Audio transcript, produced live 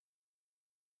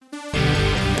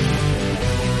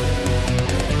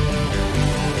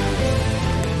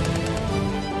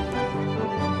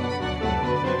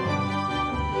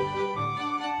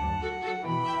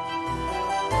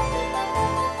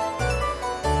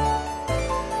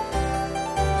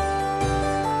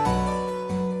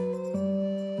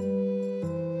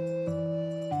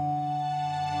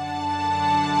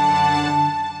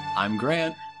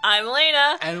Grant. I'm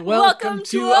Elena. And welcome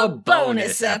to a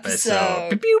bonus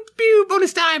episode. Pew, pew, pew,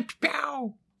 bonus time. Pew,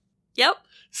 pew. Yep.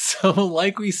 So,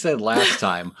 like we said last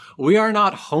time, we are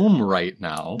not home right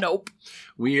now. Nope.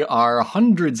 We are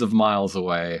hundreds of miles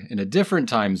away in a different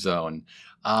time zone.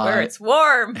 Where it's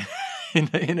warm.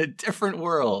 In a different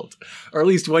world. Or at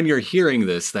least when you're hearing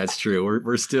this, that's true.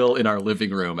 We're still in our living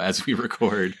room as we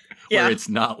record, where it's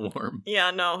not warm.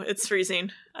 Yeah, no, it's freezing.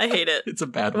 I hate it. It's a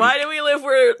bad week. Why do we live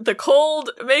where the cold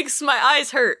makes my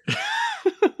eyes hurt?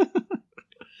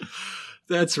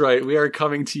 That's right. We are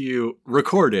coming to you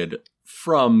recorded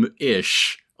from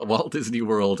Walt Disney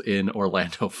World in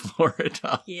Orlando,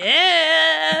 Florida.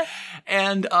 Yeah.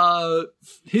 And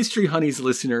History Honey's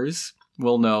listeners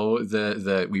will know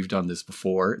that we've done this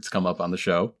before. It's come up on the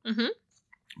show,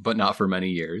 but not for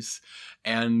many years.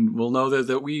 And we'll know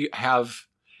that we have,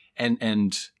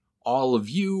 and all of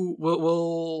you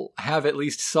will have at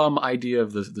least some idea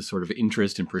of the sort of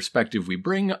interest and perspective we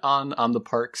bring on the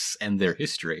parks and their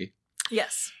history.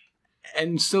 Yes.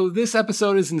 And so this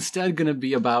episode is instead going to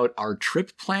be about our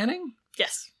trip planning.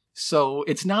 Yes. So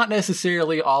it's not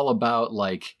necessarily all about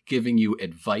like giving you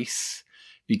advice,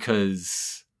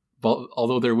 because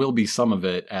although there will be some of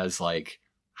it as like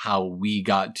how we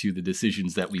got to the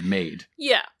decisions that we made.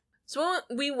 Yeah. So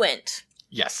we went.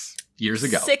 Yes. Years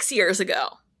ago. 6 years ago.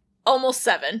 Almost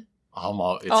 7.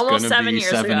 Almost. It's Almost going to 7 be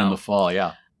years 7 ago. in the fall,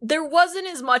 yeah. There wasn't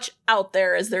as much out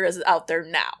there as there is out there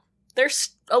now.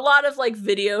 There's a lot of like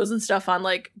videos and stuff on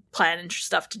like planning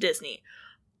stuff to Disney.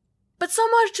 But so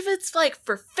much of it's like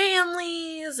for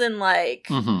families and like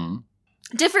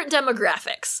different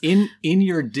demographics. In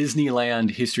your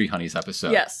Disneyland History Honeys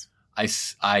episode, yes, I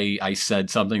said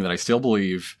something that I still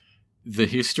believe. The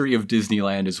history of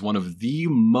Disneyland is one of the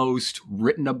most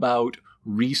written about,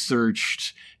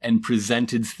 researched, and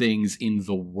presented things in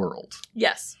the world.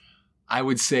 Yes. I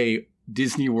would say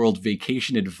Disney World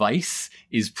vacation advice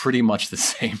is pretty much the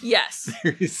same. Yes.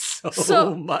 There is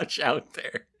so much out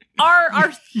there.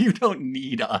 You don't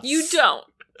need us. You don't.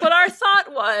 But our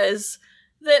thought was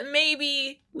that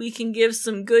maybe we can give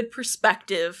some good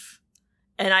perspective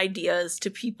and ideas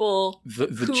to people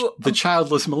the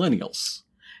childless millennials.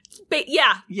 But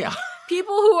yeah. Yeah.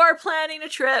 People who are planning a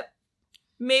trip,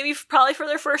 maybe probably for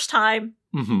their first time,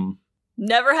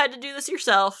 never had to do this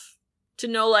yourself, to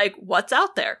know like what's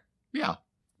out there. Yeah.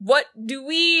 What do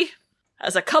we,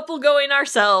 as a couple going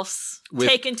ourselves,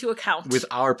 take into account? With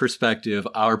our perspective,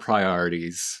 our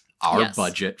priorities, our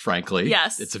budget, frankly.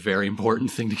 Yes. It's a very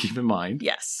important thing to keep in mind.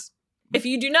 Yes. If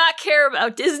you do not care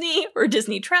about Disney or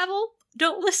Disney travel,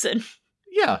 don't listen.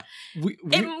 Yeah. We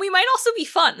might also be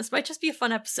fun. This might just be a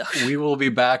fun episode. We will be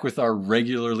back with our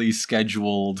regularly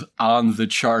scheduled on the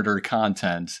charter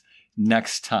content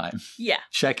next time. Yeah.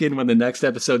 Check in when the next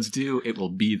episode's due. It will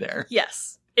be there.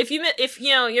 Yes. If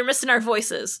you're missing our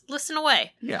voices, listen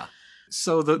away. Yeah.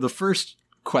 So the first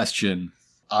question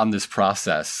on this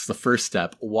process, the first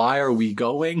step, why are we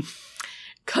going?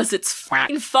 'Cause it's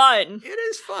fucking fun. It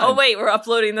is fun. Oh wait, we're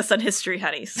uploading this on History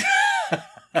Honeys.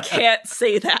 Can't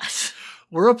say that.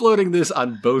 We're uploading this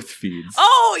on both feeds.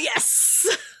 Oh, yes!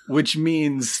 Which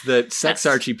means that Sex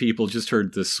Archie people just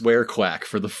heard the swear quack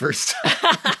for the first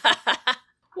time.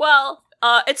 Well,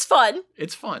 it's fun.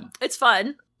 It's fun. It's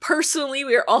fun. Personally,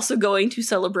 we are also going to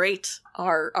celebrate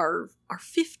our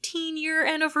 15-year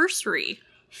anniversary.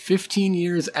 15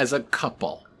 years as a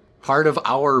couple. Part of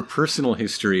our personal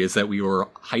history is that we were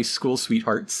high school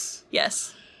sweethearts.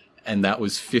 Yes. And that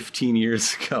was 15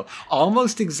 years ago.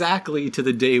 Almost exactly to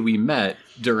the day we met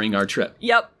during our trip.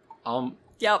 Yep.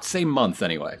 Yep. Same month,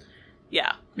 anyway.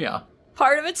 Yeah. Yeah.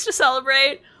 Part of it's to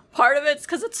celebrate. Part of it's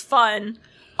because it's fun.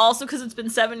 Also because it's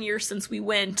been 7 years since we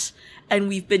went, and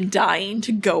we've been dying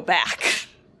to go back.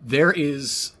 There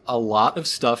is a lot of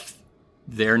stuff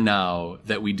there now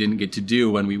that we didn't get to do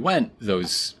when we went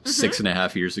those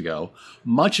 6.5 years ago.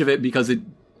 Much of it because it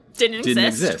didn't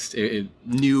exist.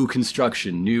 New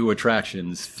construction, new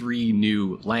attractions, 3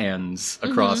 new lands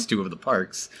across 2 of the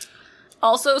parks.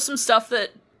 Also some stuff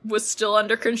that was still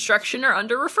under construction or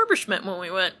under refurbishment when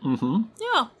we went.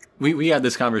 Yeah. We had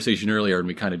this conversation earlier and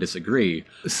we kind of disagree.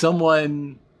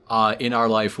 Someone in our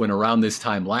life went around this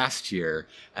time last year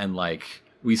and like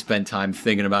we spent time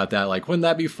thinking about that, like, wouldn't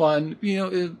that be fun?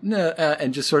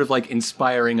 And just sort of like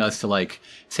inspiring us to like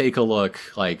take a look,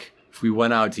 like, if we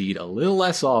went out to eat a little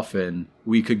less often,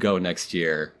 we could go next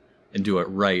year and do it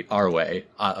right our way,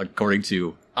 according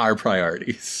to our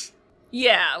priorities.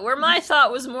 Yeah, where my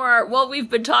thought was more, well, we've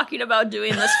been talking about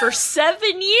doing this for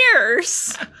 7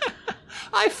 years.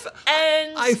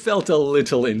 I felt a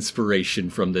little inspiration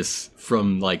from this,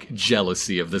 from like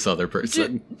jealousy of this other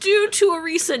person. Due to a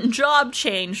recent job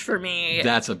change for me,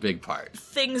 That's a big part.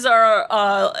 things are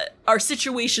our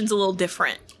situation's a little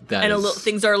different,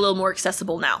 things are a little more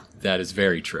accessible now. That is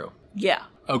very true. Yeah.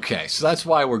 Okay, so that's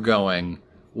why we're going.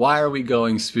 Why are we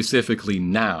going specifically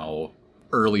now,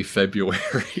 early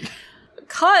February?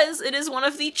 Because it is one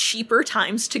of the cheaper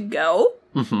times to go.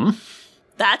 Mm-hmm.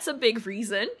 That's a big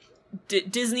reason.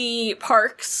 Disney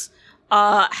parks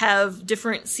have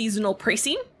different seasonal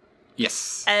pricing,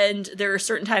 Yes. and there are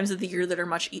certain times of the year that are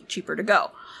much cheaper to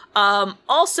go.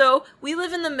 Also, we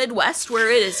live in the Midwest where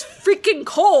it is freaking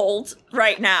cold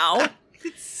right now.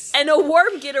 And a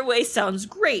warm getaway sounds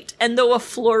great. And though a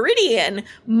Floridian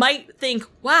might think,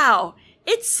 wow,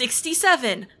 it's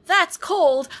 67, that's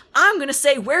cold, I'm going to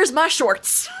say, where's my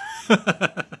shorts?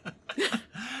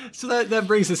 So that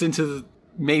brings us into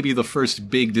maybe the first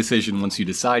big decision once you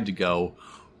decide to go.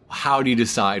 How do you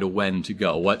decide when to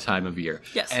go? What time of year?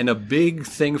 Yes. And a big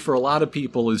thing for a lot of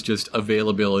people is just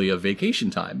availability of vacation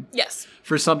time. Yes.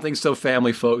 For something so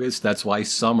family focused, that's why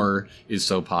summer is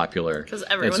so popular. Because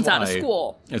everyone's out of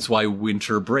school. That's why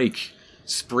winter break,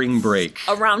 spring break.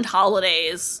 Around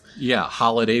holidays. Yeah,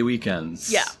 holiday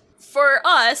weekends. Yeah. For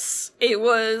us, it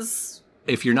was...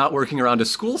 If you're not working around a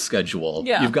school schedule,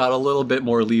 Yeah. you've got a little bit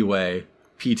more leeway.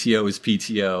 PTO is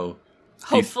PTO.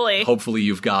 Hopefully. Hopefully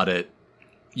you've got it.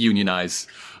 Unionize.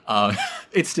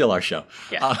 It's still our show.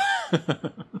 Yeah.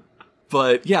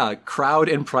 But yeah, crowd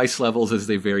and price levels as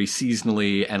they vary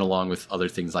seasonally and along with other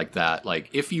things like that. Like,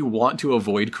 if you want to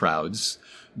avoid crowds,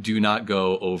 do not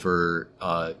go over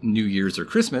New Year's or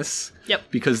Christmas.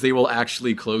 Yep. Because they will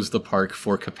actually close the park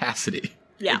for capacity.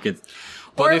 Yeah.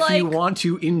 But Or if you like- want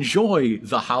to enjoy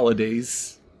the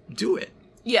holidays, do it.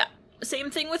 Yeah. Same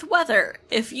thing with weather.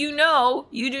 If you know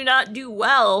you do not do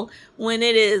well when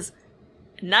it is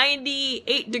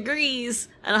 98 degrees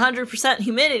and 100%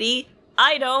 humidity,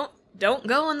 don't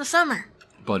go in the summer.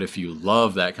 But if you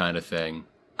love that kind of thing,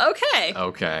 Okay.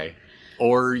 okay.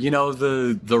 Or,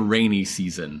 the rainy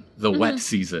season, the wet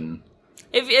season.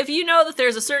 If you know that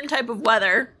there's a certain type of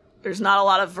weather, there's not a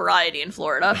lot of variety in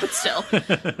Florida, but still,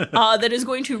 that is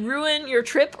going to ruin your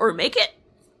trip or make it,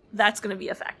 that's going to be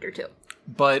a factor too.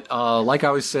 But like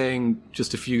I was saying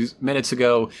just a few minutes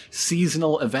ago,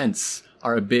 seasonal events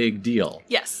are a big deal.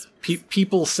 Yes.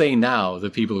 People say now, the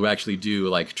people who actually do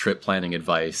like trip planning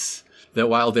advice, that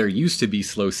while there used to be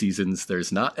slow seasons,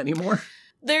 there's not anymore.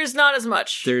 There's not as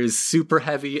much. There's super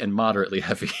heavy and moderately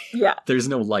heavy. Yeah. There's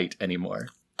no light anymore.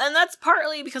 And that's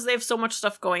partly because they have so much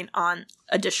stuff going on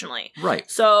additionally. Right.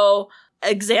 So,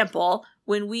 example,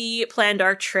 when we planned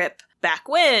our trip back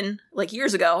when, like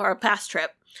years ago, our past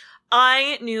trip,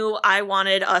 I knew I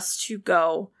wanted us to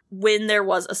go when there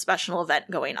was a special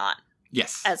event going on.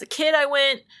 Yes. As a kid, I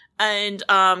went and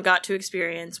got to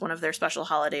experience one of their special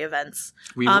holiday events.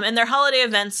 And their holiday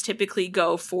events typically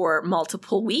go for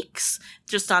multiple weeks,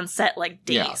 just on set like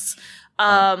days.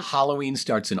 Yeah. Halloween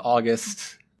starts in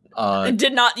August. It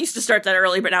did not used to start that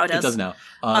early, but now it does. It does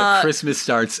now. Christmas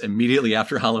starts immediately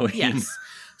after Halloween. Yes.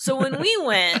 So when we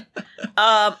went,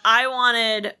 I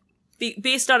wanted,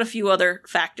 based on a few other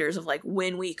factors of like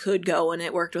when we could go, and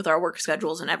it worked with our work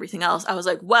schedules and everything else, I was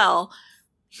like, well,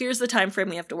 here's the time frame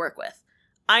we have to work with.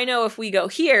 I know if we go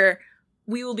here,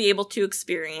 we will be able to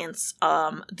experience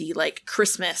the like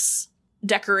Christmas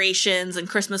decorations and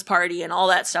Christmas party and all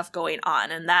that stuff going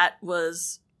on. And that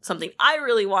was something I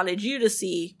really wanted you to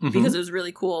see because it was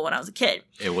really cool when I was a kid.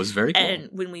 It was very cool. And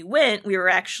when we went, we were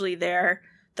actually there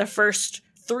the first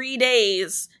 3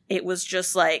 days. It was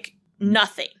just like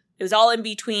nothing. It was all in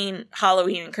between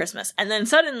Halloween and Christmas. And then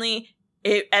suddenly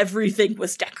everything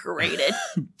was decorated.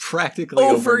 Practically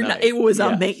overnight. It was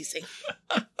amazing.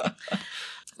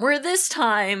 Where this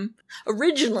time,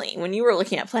 originally, when you were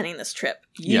looking at planning this trip,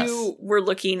 you were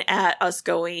looking at us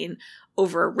going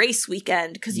over a race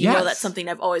weekend because you know that's something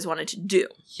I've always wanted to do.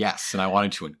 Yes, and I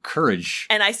wanted to encourage.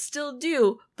 And I still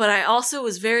do, but I also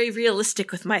was very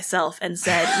realistic with myself and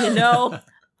said,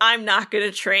 I'm not going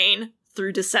to train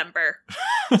through December,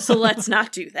 so let's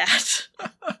not do that.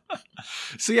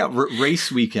 So yeah,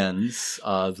 race weekends,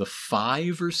 the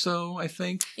 5 or so, I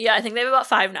think. Yeah, I think they have about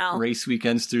 5 now. Race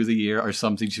weekends through the year are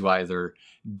something to either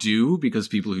do because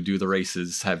people who do the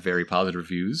races have very positive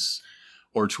reviews,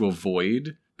 or to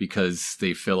avoid because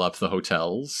they fill up the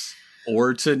hotels,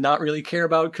 or to not really care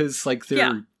about because like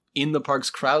they're in the park's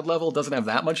crowd level doesn't have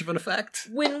that much of an effect.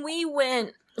 When we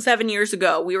went 7 years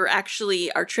ago,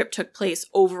 our trip took place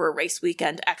over a race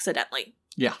weekend accidentally.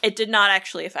 Yeah. It did not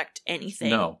actually affect anything.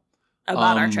 No.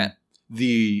 About our trip.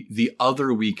 The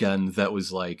other weekend that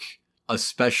was like a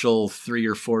special 3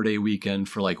 or 4 day weekend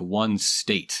for like one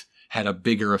state had a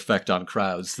bigger effect on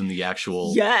crowds than the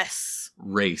actual Yes.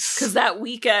 race. Because that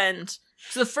weekend,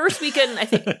 so the first weekend, I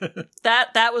think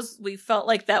that was, we felt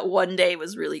like that one day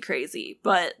was really crazy,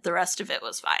 but the rest of it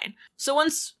was fine. So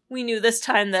once we knew this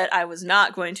time that I was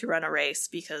not going to run a race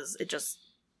because it just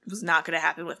was not going to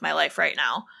happen with my life right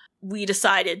now, we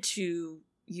decided to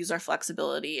use our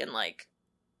flexibility and like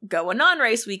go a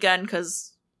non-race weekend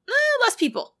because less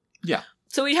people. Yeah.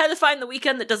 So we had to find the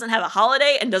weekend that doesn't have a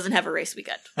holiday and doesn't have a race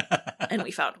weekend. And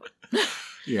we found one.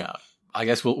 Yeah. I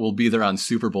guess we'll be there on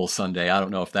Super Bowl Sunday. I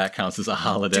don't know if that counts as a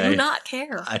holiday. Do not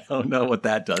care. I don't know what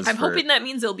that does. I'm hoping that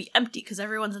means it'll be empty because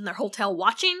everyone's in their hotel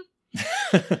watching.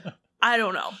 I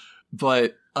don't know.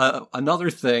 But another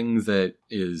thing that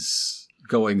is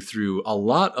going through a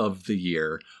lot of the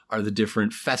year are the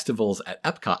different festivals at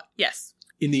Epcot. Yes.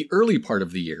 In the early part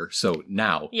of the year, so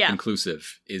now Yeah.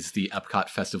 inclusive, is the Epcot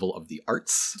Festival of the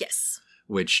Arts, Yes.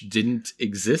 which didn't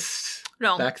exist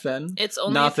No. back then. It's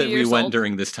only Not a few that we years went old.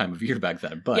 during this time of year back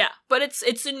then, but Yeah, but it's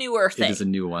a newer thing. it is a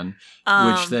new one,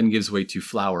 Um, which then gives way to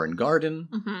Flower and Garden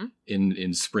mhm.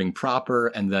 in spring proper,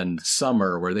 and then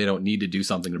summer where they don't need to do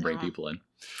something to bring No. people in.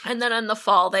 And then in the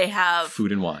fall they have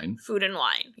Food and wine, food and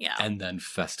wine. Yeah. and then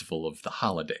Festival of the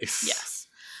Holidays. Yes.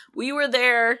 We were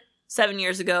there 7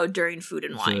 years ago during food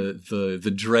and wine.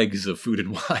 The dregs of food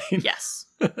and wine. Yes.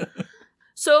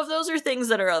 So if those are things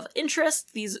that are of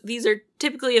interest, these are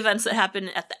typically events that happen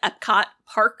at the Epcot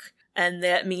park, and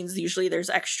that means usually there's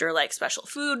extra like special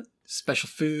food. Special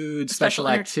food, Special special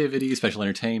activity, special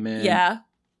entertainment. Yeah.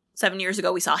 7 years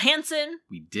ago we saw Hanson.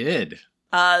 We did.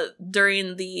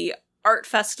 During the art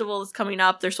festival that's coming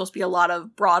up, there's supposed to be a lot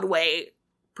of Broadway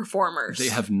performers. They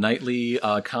have nightly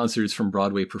concerts from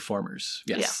Broadway performers.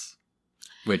 Yes.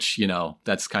 Which,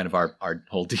 that's kind of our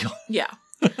whole deal. Yeah.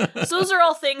 So those are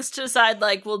all things to decide,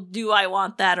 like, well, do I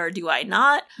want that or do I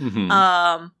not?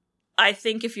 Mhm. I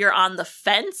think if you're on the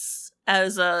fence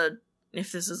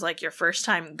if this is like your first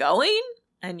time going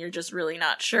and you're just really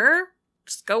not sure,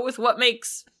 just go with what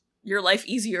makes your life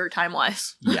easier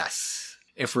time-wise. Yes.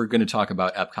 If we're going to talk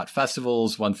about Epcot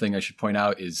festivals, one thing I should point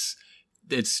out is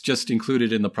it's just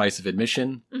included in the price of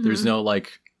admission. Mhm. There's no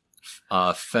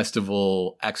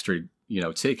festival extra,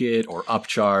 ticket or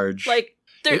upcharge. Like,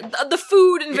 the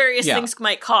food and various Yeah. things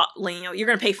might cost, you're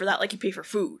going to pay for that like you pay for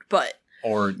food, but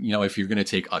Or, if you're going to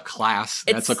take a class,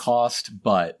 that's a It's- cost,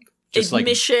 but just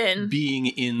admission, being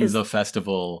in is- the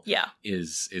festival yeah.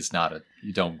 is not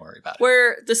you don't worry about it.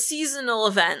 Where the seasonal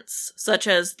events, such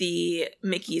as the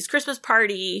Mickey's Christmas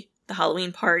party, the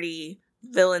Halloween party,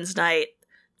 Villains Night,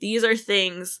 these are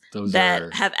things Those that are,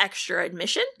 have extra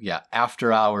admission.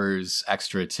 after hours,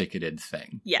 extra ticketed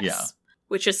thing. Yes. Yeah.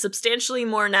 Which is substantially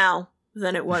more now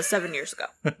than it was 7 years ago.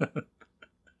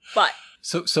 But,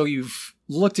 So you've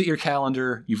looked at your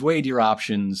calendar, you've weighed your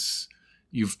options,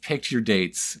 you've picked your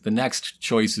dates. The next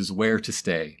choice is where to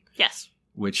stay, yes.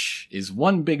 which is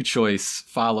one big choice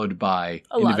followed by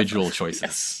A lot of individual them. choices.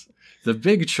 Yes. The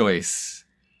big choice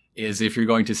is if you're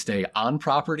going to stay on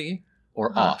property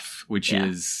or Uh-huh. off, which Yeah.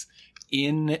 is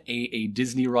in a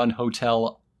Disney-run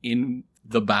hotel in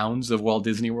the bounds of Walt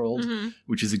Disney World, Mhm.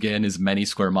 which is, again, as many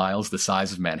square miles the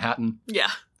size of Manhattan,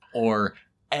 Yeah. or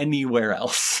anywhere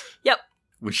else. Yep.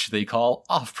 Which they call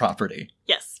off-property.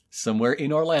 Yes. Somewhere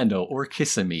in Orlando or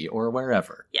Kissimmee or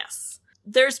wherever. Yes.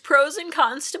 There's pros and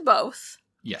cons to both,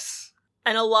 Yes.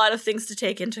 and a lot of things to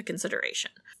take into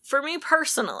consideration. For me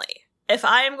personally, if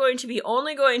I am going to be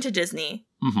only going to Disney,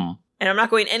 Mm-hmm. and I'm not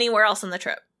going anywhere else on the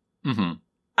trip, Mm-hmm.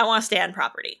 I want to stay on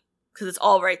property, because it's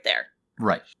all right there.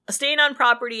 Right. Staying on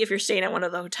property, if you're staying at one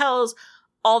of the hotels,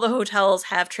 all the hotels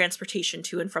have transportation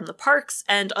to and from the parks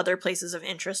and other places of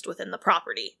interest within the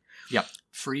property. Yep.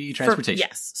 Free transportation.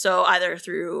 Yes. So either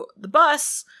through the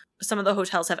bus, some of the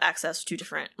hotels have access to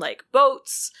different,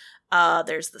 boats.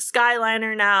 There's the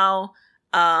Skyliner now.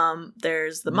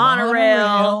 There's the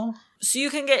monorail. So you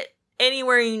can get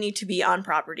anywhere you need to be on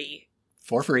property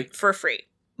For free. for free.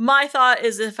 My thought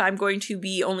is if I'm going to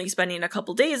be only spending a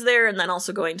couple days there and then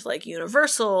also going to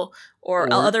Universal or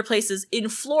Or- other places in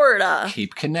Florida,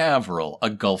 Cape Canaveral,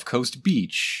 a Gulf Coast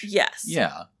beach. yes.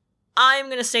 Yeah. I'm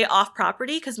going to stay off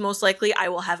property because most likely I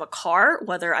will have a car,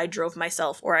 whether I drove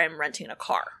myself or I'm renting a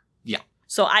car. Yeah.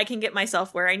 So I can get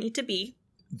myself where I need to be.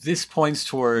 This points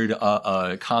toward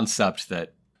a concept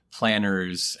that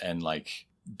planners and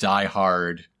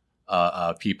diehard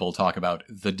people talk about,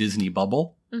 the Disney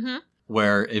bubble, Mm-hmm.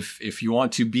 where if you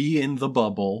want to be in the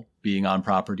bubble, being on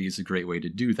property is a great way to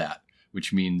do that,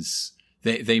 which means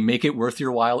they make it worth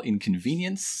your while in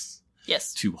convenience,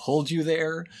 Yes. to hold you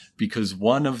there, because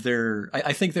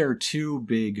I think there are two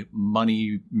big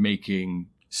money-making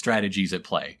strategies at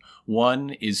play.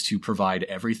 One is to provide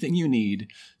everything you need,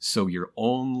 so you're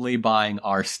only buying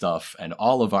our stuff and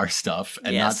all of our stuff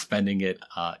and not spending it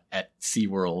at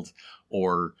SeaWorld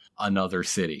or another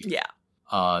city. Yeah.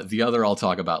 The other I'll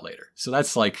talk about later. So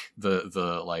that's like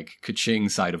the like ka-ching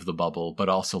side of the bubble, but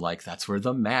also like that's where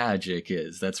the magic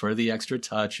is. That's where the extra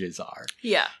touches are.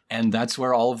 Yeah. And that's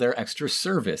where all of their extra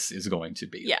service is going to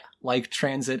be. Yeah. Like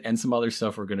transit and some other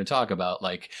stuff we're going to talk about,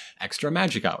 like extra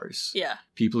magic hours. Yeah.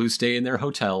 People who stay in their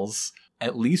hotels,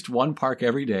 at least one park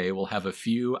every day will have a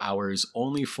few hours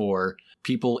only for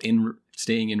people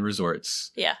staying in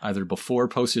resorts. Yeah. Either before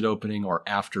posted opening or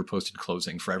after posted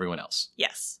closing for everyone else.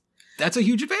 Yes. That's a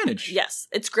huge advantage. Yes,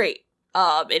 it's great.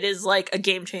 It is like a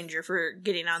game changer for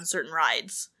getting on certain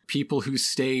rides. People who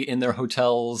stay in their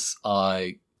hotels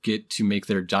get to make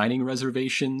their dining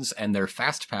reservations and their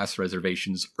fast pass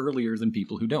reservations earlier than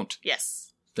people who don't.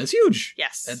 Yes. That's huge.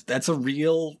 Yes. That's a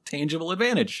real tangible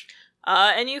advantage.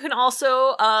 And you can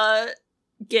also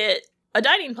get a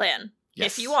dining plan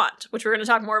if you want, which we're going to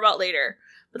talk more about later.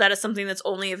 But that is something that's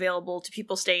only available to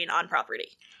people staying on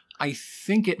property. I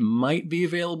think it might be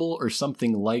available or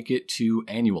something like it to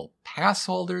annual pass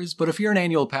holders. But if you're an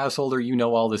annual pass holder, you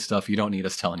know all this stuff. You don't need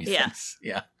us telling you things.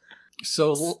 Yeah.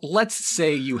 So let's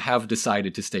say you have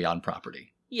decided to stay on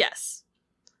property. Yes.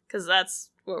 Because that's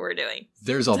what we're doing.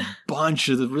 There's a bunch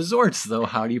of the resorts, though.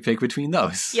 How do you pick between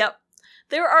those? Yep.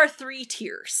 There are 3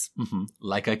 tiers. Mm-hmm.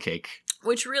 Like a cake.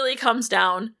 Which really comes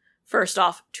down, first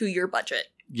off, to your budget.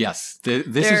 Yes.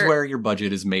 This is where your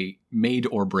budget is made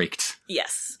or breaked.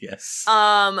 Yes. Yes.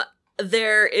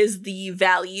 There is the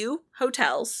value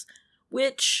hotels,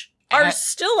 which are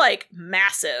still, like,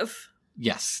 massive.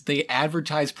 Yes. They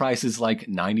advertise prices like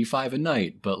 $95 a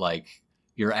night, but, like,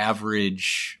 your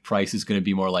average price is going to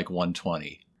be more like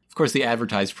 $120. Of course, the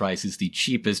advertised price is the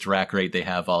cheapest rack rate they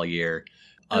have all year.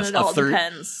 And it all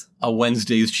depends. A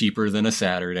Wednesday's cheaper than a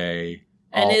Saturday.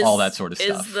 All that sort of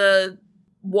stuff. Is the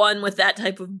one with that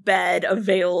type of bed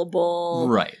available,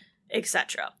 right,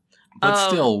 etc. But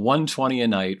still, $120 a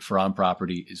night for on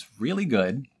property is really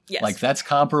good. Yes. Like, that's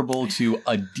comparable to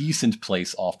a decent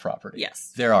place off property.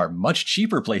 Yes. There are much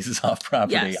cheaper places off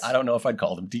property. Yes. I don't know if I'd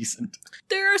call them decent.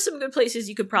 There are some good places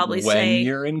you could probably when say. When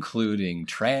you're including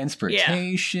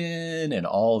transportation and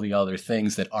all the other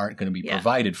things that aren't going to be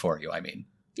provided for you, I mean.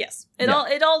 Yes. It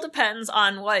all depends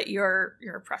on what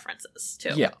your preference is,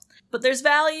 too. Yeah. But there's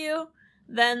value.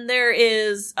 Then there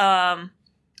is the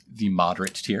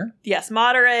moderate tier. Yes,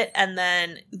 moderate, and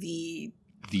then the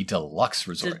deluxe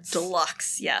resorts. The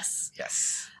deluxe, yes.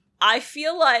 Yes. I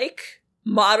feel like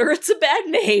moderate's a bad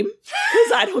name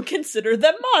because I don't consider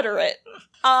them moderate.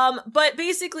 But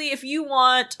basically, if you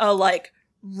want a like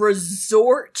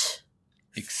resort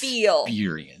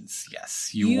experience, yes,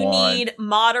 you need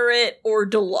moderate or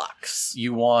deluxe.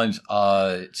 You want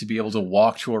to be able to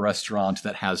walk to a restaurant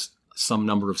that has some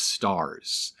number of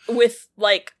stars with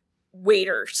like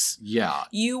waiters. Yeah.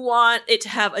 You want it to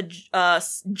have a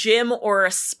gym or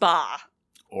a spa.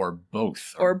 Or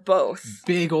both. Or both.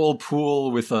 Big old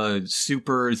pool with a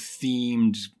super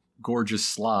themed, gorgeous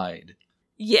slide.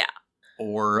 Yeah.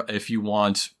 Or if you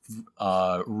want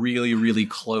really, really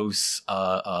close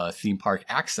theme park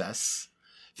access,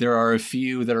 there are a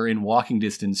few that are in walking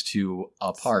distance to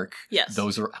a park. Yes.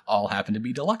 Those all happen to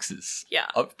be deluxes. Yeah.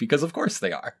 Because of course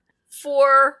they are.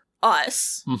 For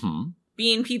us,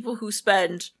 being people who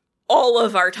spend all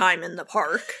of our time in the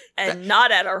park and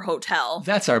not at our hotel.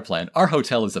 That's our plan. Our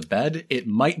hotel is a bed. It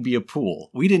might be a pool.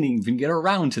 We didn't even get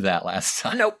around to that last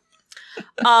time. Nope.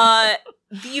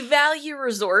 The value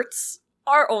resorts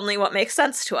are only what makes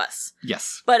sense to us.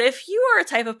 Yes. But if you are a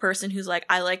type of person who's like,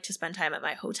 I like to spend time at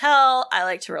my hotel, I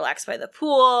like to relax by the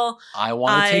pool. I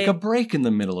want to take a break in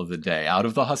the middle of the day out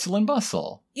of the hustle and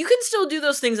bustle. You can still do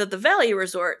those things at the value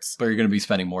resorts. But you're going to be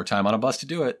spending more time on a bus to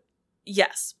do it.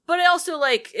 Yes. But I also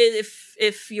like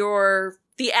if you're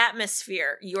the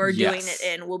atmosphere you're doing it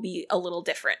in will be a little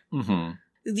different. Mm-hmm.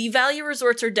 The value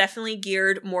resorts are definitely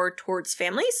geared more towards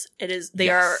families. They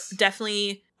are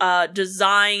definitely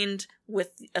designed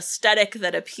with aesthetic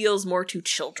that appeals more to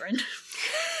children.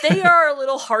 They are a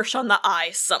little harsh on the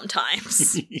eyes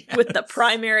sometimes with the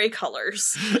primary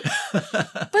colors. But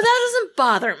that doesn't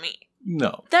bother me.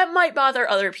 No. That might bother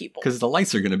other people. Because the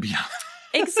lights are going to be on.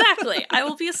 Exactly. I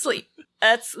will be asleep.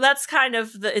 That's kind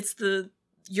of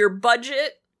your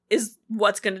budget is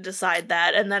what's going to decide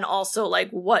that. And then also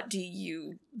like,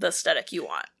 the aesthetic you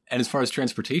want. And as far as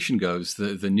transportation goes,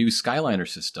 the new Skyliner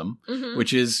system,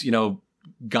 which is,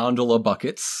 gondola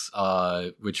buckets,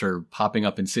 which are popping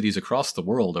up in cities across the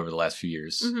world over the last few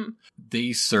years. Mm-hmm.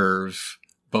 They serve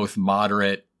both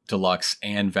moderate, deluxe,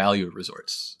 and value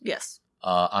resorts. Yes.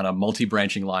 On a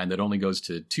multi-branching line that only goes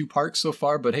to 2 parks so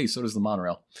far, but hey, so does the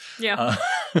monorail. Yeah.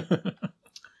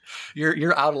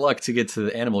 You're out of luck to get to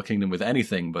the Animal Kingdom with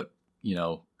anything but,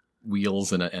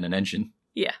 wheels and an engine.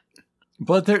 Yeah.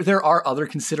 But there are other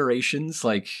considerations,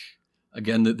 like,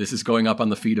 again, this is going up on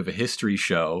the feed of a history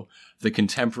show. The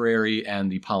Contemporary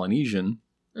and the Polynesian,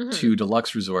 Mm-hmm. 2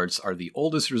 deluxe resorts, are the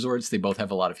oldest resorts. They both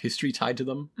have a lot of history tied to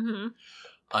them. Mm-hmm.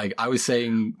 I was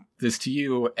saying this to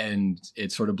you, and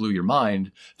it sort of blew your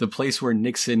mind. The place where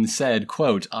Nixon said,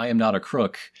 quote, "I am not a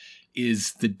crook,"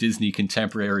 is the Disney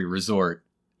Contemporary Resort.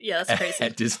 Yeah, that's crazy.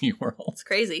 At Disney World. It's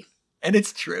crazy. And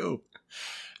it's true.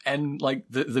 And like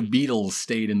the Beatles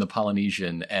stayed in the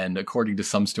Polynesian, and according to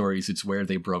some stories, it's where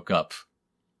they broke up.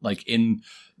 Like in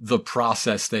the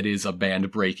process that is a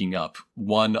band breaking up,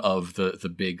 one of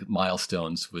the big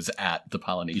milestones was at the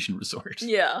Polynesian Resort.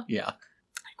 Yeah. Yeah.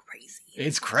 Crazy.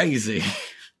 It's crazy.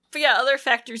 But yeah, other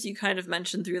factors you kind of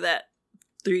mentioned through that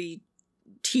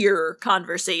 3-tier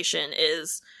conversation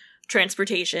is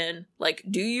transportation. Like,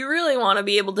 do you really want to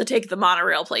be able to take the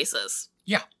monorail places?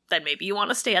 Yeah. Then maybe you want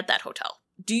to stay at that hotel.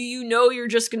 Do you know you're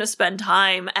just going to spend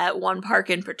time at one park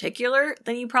in particular?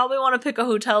 Then you probably want to pick a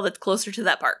hotel that's closer to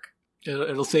that park.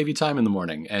 It'll save you time in the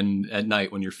morning and at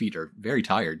night when your feet are very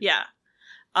tired. Yeah.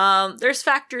 There's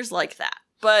factors like that.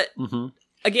 But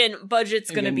again,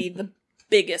 budget's going to be the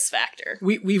biggest factor.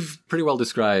 We've pretty well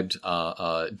described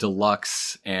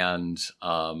deluxe and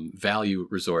value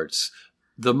resorts.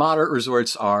 The moderate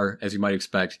resorts are, as you might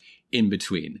expect, in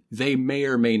between. They may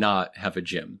or may not have a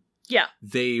gym. Yeah.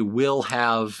 They will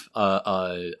have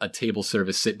a table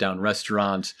service sit-down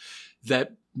restaurant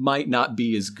that might not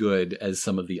be as good as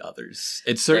some of the others.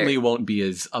 It certainly won't be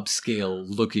as upscale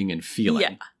looking and feeling.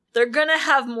 Yeah. They're gonna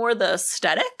have more the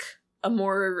aesthetic, a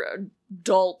more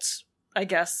adult, I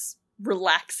guess,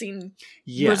 relaxing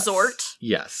resort.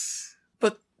 Yes.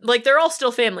 But, like, they're all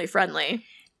still family friendly.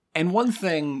 And one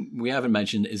thing we haven't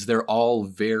mentioned is they're all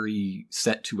very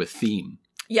set to a theme.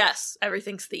 Yes,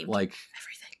 everything's themed. Like,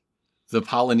 everything. The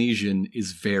Polynesian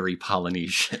is very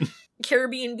Polynesian.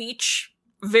 Caribbean beach,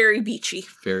 very beachy.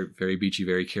 Very, very beachy,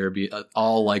 very Caribbean.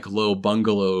 All like low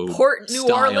bungalow Port New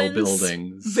style Orleans,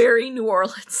 buildings. Very New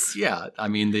Orleans. Yeah, I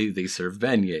mean, they serve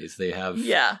beignets. They have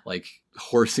like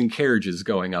horse and carriages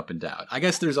going up and down. I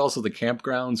guess there's also the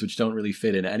campgrounds, which don't really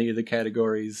fit in any of the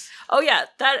categories. Oh yeah,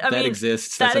 that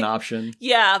exists. That's an option.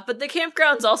 Yeah, but the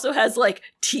campgrounds also has like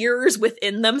tiers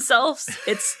within themselves.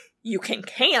 It's you can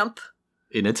camp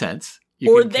in a tent.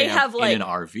 Or they have like in an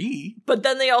RV. But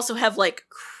then they also have like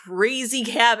crazy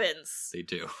cabins. They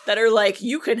do. That are like,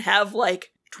 you can have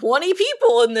like 20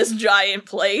 people in this giant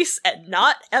place and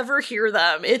not ever hear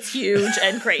them. It's huge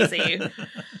and crazy.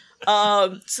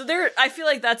 So there, I feel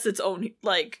like that's its own,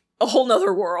 like, a whole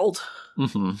nother world.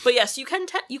 Mm-hmm. But yes, you can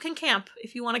camp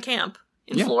if you want to camp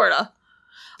in Florida.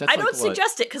 I don't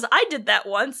suggest it because I did that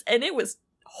once and it was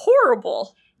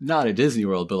horrible. Not at Disney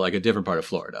World, but like a different part of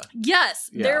Florida.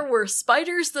 Yes, there were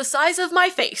spiders the size of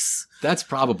my face. That's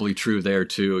probably true there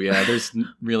too. Yeah, there's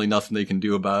really nothing they can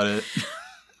do about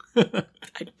it.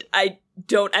 I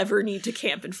don't ever need to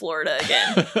camp in Florida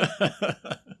again.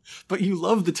 But you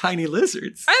love the tiny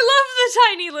lizards. I love the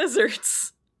tiny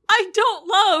lizards. I don't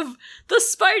love the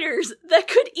spiders that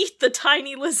could eat the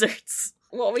tiny lizards.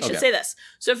 Well, we should say this.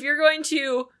 So if you're going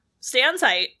to stay on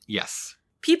site, yes,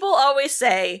 people always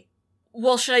say,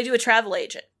 well, should I do a travel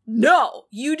agent? No,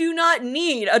 you do not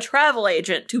need a travel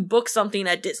agent to book something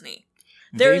at Disney.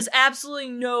 There is absolutely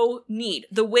no need.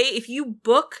 The way, if you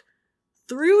book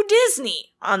through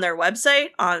Disney on their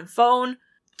website, on phone,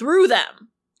 through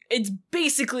them, it's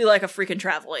basically like a freaking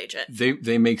travel agent.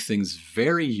 They make things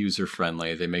very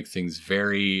user-friendly. They make things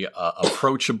very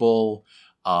approachable.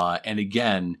 And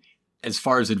again, as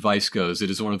far as advice goes, it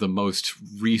is one of the most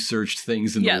researched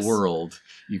things in the world.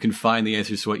 You can find the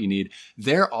answers to what you need.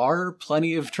 There are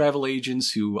plenty of travel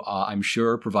agents who I'm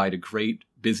sure provide a great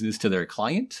business to their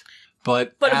client.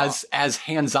 But as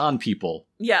hands-on people,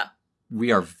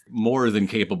 we are more than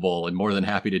capable and more than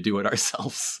happy to do it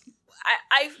ourselves.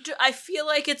 I feel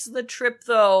like it's the trip,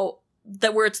 though,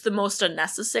 that where it's the most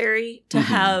unnecessary to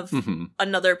have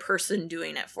another person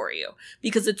doing it for you.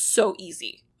 Because it's so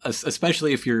easy.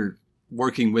 Especially if you're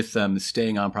working with them,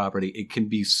 staying on property, it can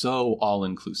be so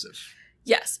all-inclusive.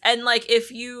 Yes, and like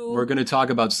if you... We're going to talk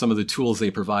about some of the tools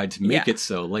they provide to make it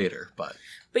so later, but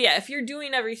yeah, if you're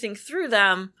doing everything through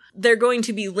them, they're going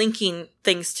to be linking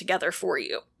things together for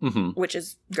you, which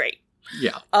is great.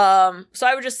 Yeah. So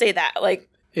I would just say that, like...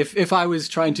 If I was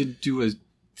trying to do a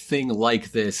thing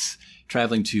like this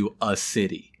traveling to a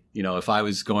city. You know, if I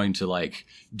was going to like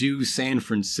do San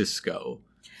Francisco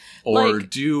or Like-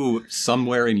 do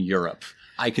somewhere in Europe,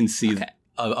 I can see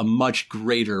a much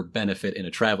greater benefit in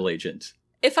a travel agent.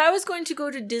 If I was going to go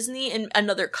to Disney in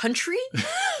another country,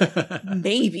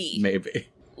 maybe. Maybe.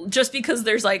 Just because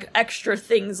there's like extra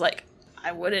things like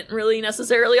I wouldn't really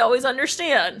necessarily always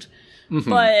understand. Mhm.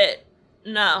 But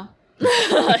no.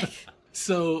 Like,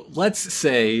 So let's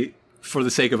say, for the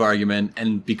sake of argument,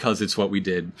 and because it's what we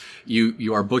did,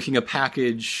 you are booking a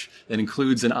package that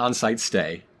includes an on-site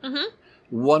stay. Mhm.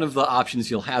 One of the options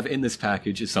you'll have in this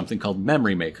package is something called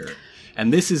Memory Maker.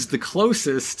 And this is the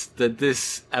closest that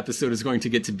this episode is going to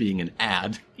get to being an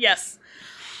ad. yes.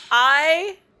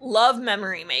 I love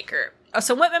Memory Maker.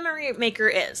 So what Memory Maker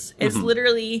is Mhm.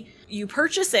 literally you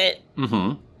purchase it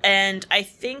Mm-hmm. and I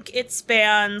think it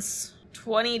spans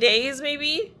 20 days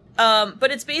maybe.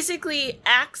 But it's basically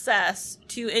access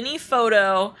to any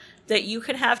photo that you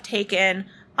can have taken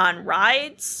on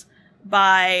rides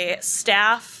by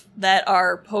staff that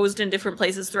are posed in different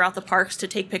places throughout the parks to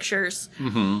take pictures.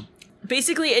 Mm-hmm.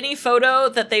 Basically, any photo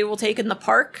that they will take in the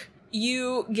park,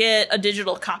 you get a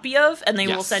digital copy of, and they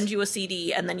will Yes. send you a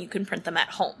CD, and then you can print them at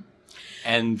home.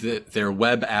 And their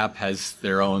web app has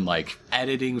their own, like,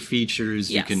 editing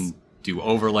features. Yes. You can do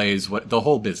overlays, the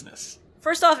whole business.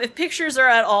 First off, if pictures are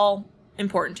at all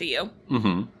important to you,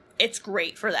 Mm-hmm. it's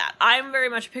great for that. I'm very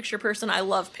much a picture person. I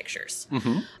love pictures.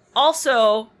 Mm-hmm.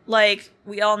 Also, like,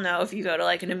 we all know if you go to,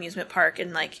 like, an amusement park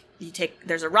and, like,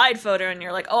 there's a ride photo and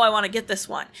you're like, oh, I want to get this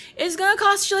one. It's gonna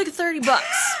cost you, like, $30.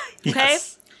 Okay?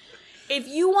 Yes. If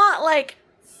you want, like,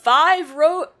 5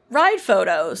 ride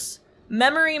photos,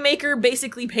 Memory Maker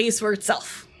basically pays for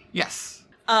itself. Yes.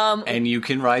 Um, And you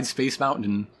can ride Space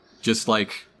Mountain just,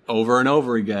 like, over and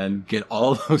over again, get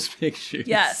all those pictures.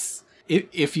 yes.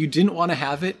 If you didn't want to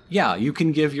have it, yeah, you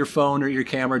can give your phone or your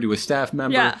camera to a staff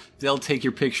member. Yeah. They'll take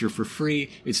your picture for free.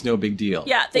 It's no big deal.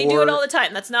 Yeah, they do it all the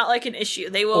time. That's not, like, an issue.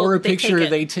 They will. Or a they picture take it.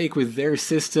 they take with their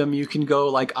system. You can go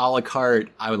like a la carte.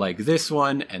 I would like this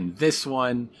one and this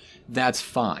one. That's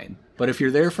fine. But if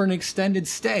you're there for an extended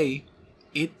stay,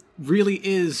 it really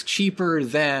is cheaper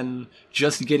than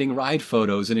just getting ride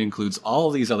photos, and it includes all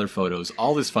these other photos,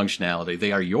 all this functionality.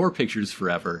 They are your pictures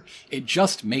forever. It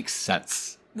just makes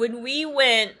sense. When we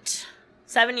went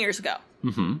 7 years ago,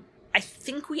 Mm-hmm. I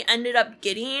think we ended up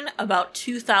getting about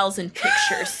 2,000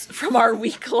 pictures from our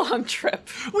week-long trip.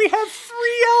 We have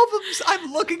 3 albums.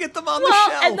 I'm looking at them on the Well,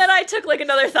 shelf. and then I took, like,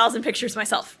 another 1,000 pictures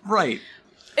myself. Right.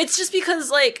 It's just because,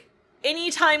 like,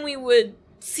 anytime we would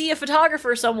see a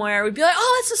photographer somewhere, we'd be like,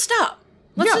 oh, let's just stop.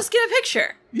 Let's Yeah. just get a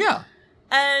picture. Yeah.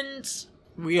 And,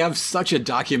 We have such a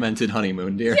documented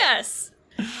honeymoon, dear. yes.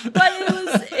 But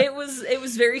it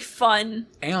was very fun.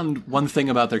 And one thing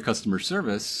about their customer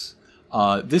service,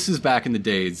 this is back in the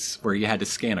days where you had to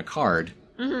scan a card.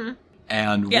 Mm-hmm.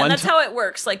 And Yeah, one that's how it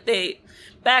works. Like,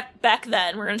 back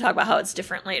then, we're going to talk about how it's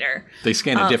different later. they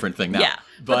scan a different thing now. Yeah,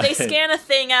 but they scan a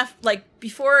thing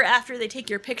before or after they take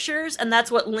your pictures, and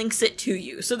that's what links it to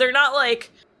you. So they're not,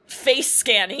 like, face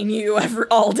scanning you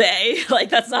all day. Like,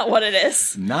 that's not what it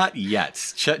is. Not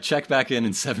yet. Check back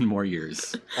in 7 more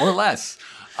years or less.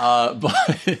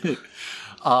 But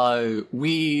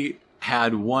we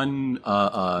had one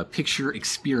picture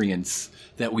experience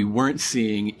that we weren't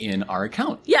seeing in our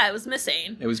account. Yeah, it was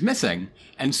missing. It was missing.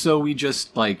 And so we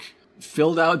just, like,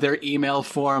 filled out their email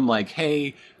form, like,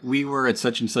 hey, we were at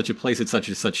such and such a place at such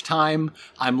and such time.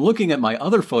 I'm looking at my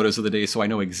other photos of the day so I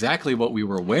know exactly what we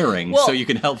were wearing, Well, so you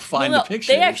can help find No, the pictures.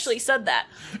 they actually said that.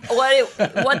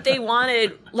 What they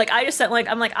wanted, like, I just sent, like,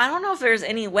 I'm like, I don't know if there's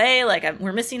any way, like,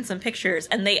 we're missing some pictures,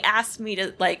 and they asked me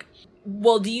to, like,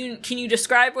 well, can you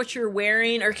describe what you're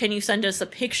wearing, or can you send us a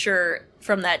picture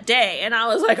from that day? And I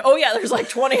was like, oh yeah, there's like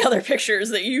 20 other pictures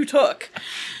that you took.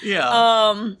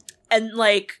 Yeah. And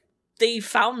like, they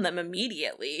found them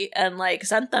immediately and like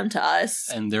sent them to us.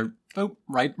 And they're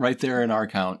right there in our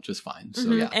account just fine.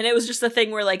 So yeah. And it was just a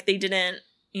thing where like they didn't,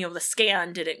 the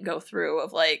scan didn't go through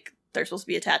of like, they're supposed to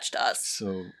be attached to us.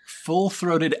 So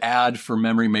full-throated ad for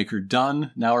Memory Maker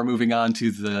done. Now we're moving on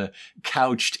to the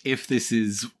couched, if this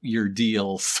is your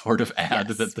deal sort of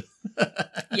ad.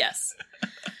 Yes.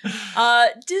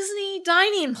 Disney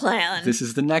dining plan. This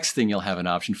is the next thing you'll have an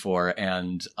option for.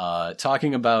 And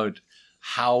talking about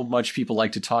how much people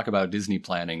like to talk about Disney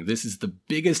planning, this is the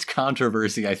biggest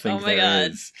controversy I think there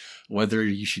is, whether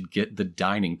you should get the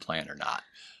dining plan or not.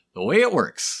 The way it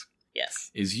works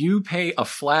is you pay a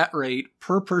flat rate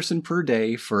per person per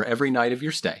day for every night of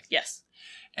your stay. Yes.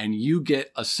 and you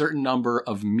get a certain number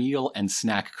of meal and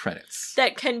snack credits.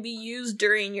 That can be used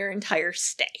during your entire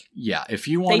stay. Yeah, if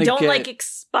you want to They don't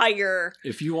expire.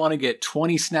 If you want to get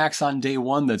 20 snacks on day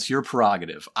one, that's your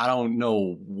prerogative. I don't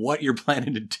know what you're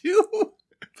planning to do.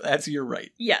 That's your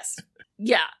right. Yes.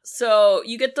 Yeah, so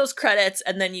you get those credits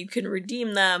and then you can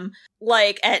redeem them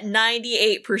at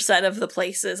 98% of the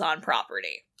places on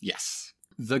property. Yes.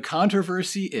 The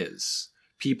controversy is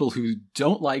people who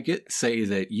don't like it say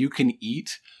that you can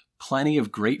eat plenty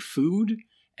of great food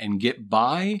and get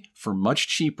by for much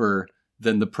cheaper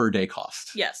than the per day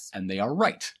cost. Yes. And they are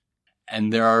right.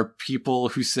 And there are people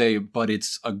who say, but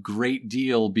it's a great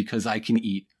deal because I can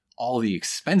eat all the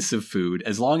expensive food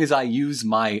as long as I use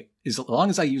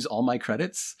all my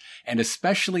credits, and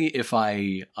especially if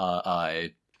I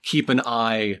keep an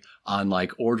eye on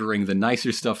ordering the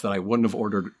nicer stuff that I wouldn't have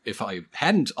ordered if I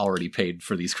hadn't already paid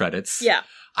for these credits. Yeah.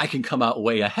 I can come out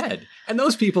way ahead. And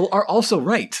those people are also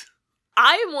right.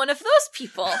 I am one of those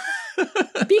people.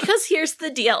 Because here's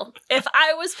the deal. If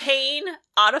I was paying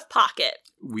out of pocket,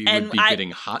 we would be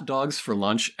getting hot dogs for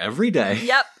lunch every day.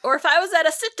 Yep. Or if I was at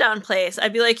a sit-down place,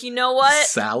 I'd be like, you know what?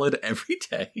 Salad every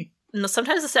day. No,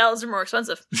 sometimes the salads are more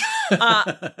expensive.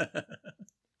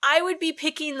 I would be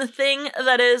picking the thing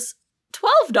that is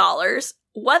 $12,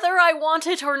 whether I want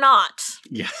it or not.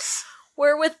 Yes.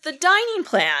 Where with the dining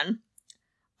plan,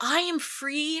 I am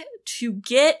free to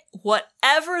get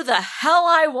whatever the hell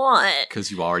I want. Because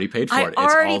you already paid for it.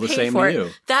 It's all the same to you.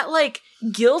 That,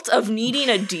 guilt of needing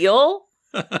a deal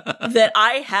that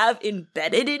I have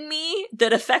embedded in me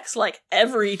that affects,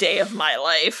 every day of my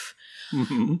life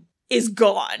is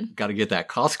gone. Got to get that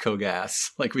Costco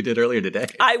gas like we did earlier today.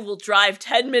 I will drive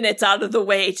 10 minutes out of the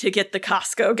way to get the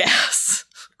Costco gas.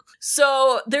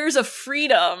 So there's a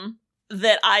freedom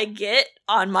that I get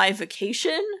on my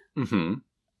vacation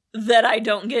that I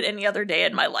don't get any other day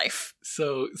in my life.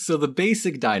 So the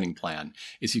basic dining plan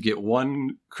is you get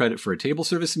 1 credit for a table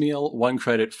service meal, 1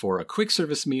 credit for a quick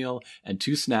service meal, and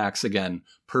 2 snacks, again,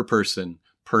 per person,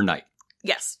 per night.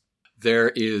 Yes. There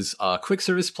is a quick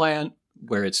service plan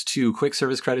where it's 2 quick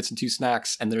service credits and 2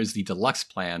 snacks, and there's the deluxe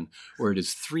plan where it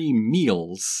is 3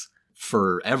 meals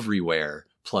for everywhere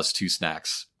plus 2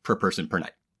 snacks per person per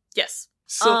night. Yes.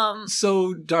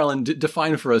 So darling,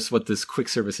 define for us what this quick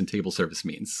service and table service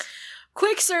means.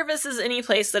 Quick service is any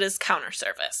place that is counter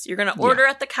service. You're going to order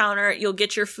at the counter, you'll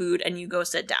get your food, and you go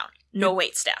sit down. No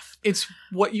wait staff. It's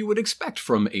what you would expect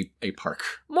from a park.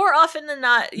 More often than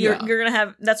not, you're going to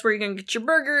have, that's where you're going to get your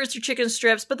burgers, your chicken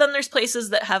strips, but then there's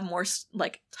places that have more,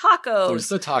 tacos. There's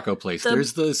the taco place.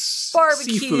 There's the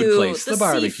barbecue, seafood place. The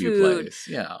barbecue seafood. place.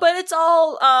 Yeah. But it's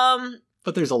all,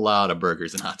 But there's a lot of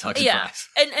burgers and hot dogs and fries.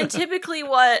 and typically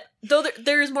though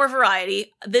there's more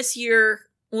variety, this year,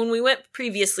 when we went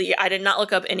previously, I did not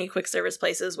look up any quick service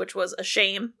places, which was a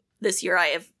shame. This year I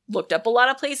have looked up a lot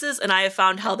of places, and I have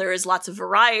found how there is lots of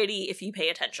variety if you pay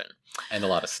attention. And a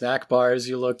lot of snack bars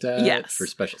you looked at for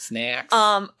special snacks.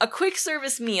 A quick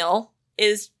service meal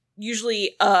is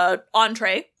usually a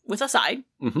entree with a side,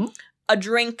 a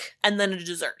drink, and then a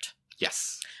dessert.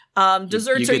 Yes.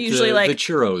 Desserts you are usually the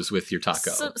churros with your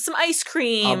taco. Some ice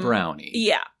cream. A brownie.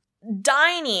 Yeah.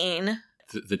 Dining.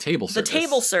 The table service. The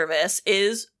table service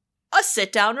is a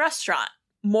sit-down restaurant.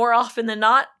 More often than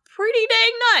not, pretty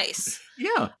dang nice.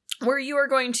 Yeah. Where you are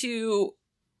going to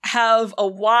have a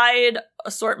wide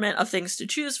assortment of things to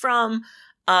choose from,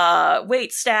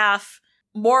 wait staff.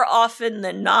 More often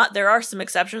than not, there are some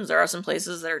exceptions. There are some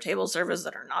places that are table service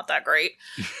that are not that great.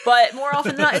 But more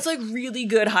often than not, it's really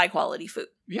good, high-quality food.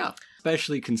 Yeah.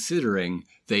 Especially considering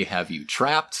they have you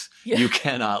trapped. Yeah. You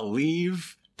cannot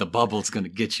leave. The bubble's going to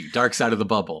get you. Dark side of the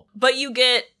bubble. But you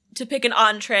get to pick an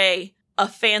entree, a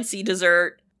fancy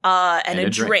dessert, and a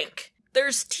drink.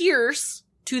 There's tiers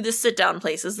to the sit-down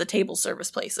places, the table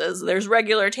service places. There's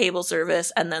regular table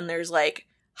service, and then there's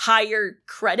higher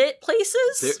credit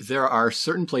places. There are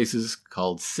certain places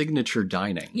called signature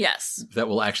dining. Yes. That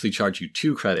will actually charge you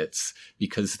 2 credits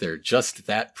because they're just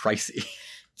that pricey.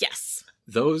 Yes.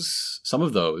 Some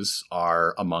of those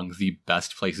are among the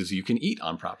best places you can eat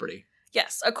on property.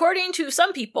 Yes. According to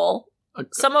some people,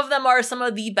 some of them are some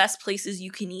of the best places you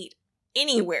can eat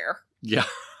anywhere. Yeah.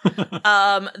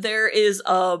 There is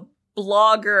a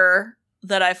blogger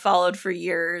that I followed for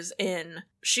years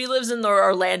she lives in the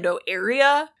Orlando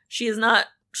area. She is not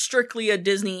strictly a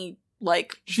Disney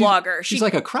vlogger. She's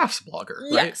like a crafts blogger,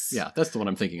 right? Yes. Yeah, that's the one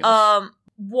I'm thinking of.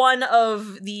 One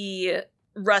of the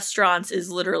restaurants is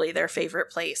literally their favorite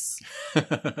place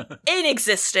in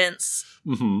existence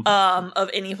of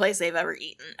any place they've ever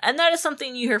eaten. And that is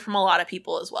something you hear from a lot of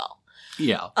people as well.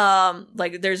 Yeah.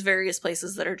 There's various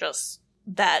places that are just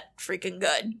that freaking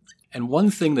good. And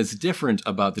one thing that's different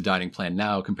about the dining plan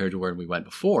now compared to where we went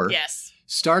before, Yes.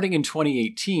 starting in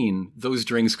 2018, those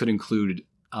drinks could include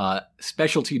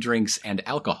specialty drinks and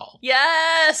alcohol.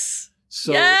 Yes.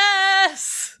 So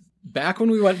Yes. back when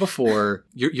we went before,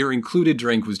 your included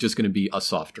drink was just going to be a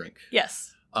soft drink.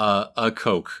 Yes. A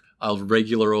Coke, a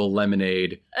regular old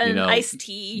lemonade, An iced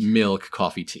tea. milk,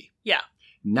 coffee, tea. Yeah.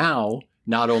 Now,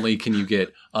 not only can you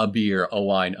get a beer, a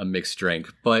wine, a mixed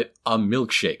drink, but a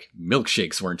milkshake.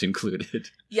 Milkshakes weren't included.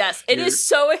 Yes. It is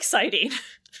so exciting.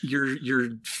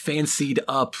 Your fancied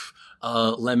up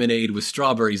lemonade with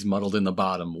strawberries muddled in the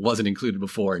bottom wasn't included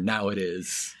before. Now it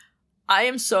is. I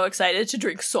am so excited to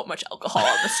drink so much alcohol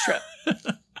on this trip.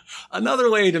 Another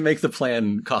way to make the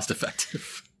plan cost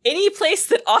effective. Any place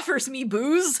that offers me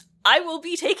booze, I will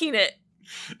be taking it.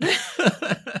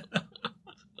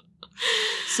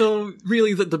 So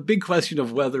really the big question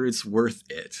of whether it's worth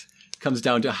it comes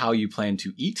down to how you plan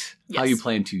to eat, how you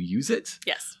plan to use it.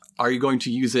 Yes. Are you going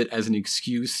to use it as an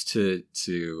excuse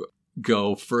to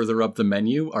go further up the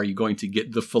menu? Are you going to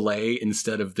get the filet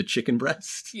instead of the chicken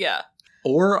breast? Yeah.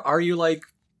 Or are you like,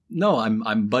 no,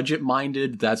 I'm budget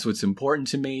minded. That's what's important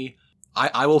to me.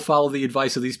 I will follow the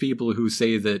advice of these people who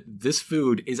say that this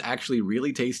food is actually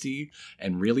really tasty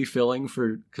and really filling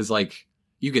because like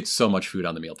you get so much food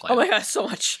on the meal plan. Oh my gosh, so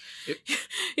much.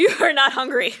 You are not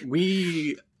hungry.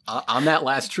 We, on that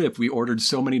last trip, we ordered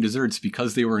so many desserts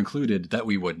because they were included that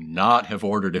we would not have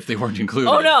ordered if they weren't included.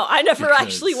 Oh no, I never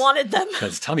actually wanted them.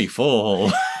 Because tummy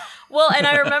full. Well, and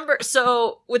I remember,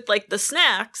 so with like the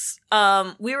snacks,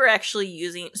 we were actually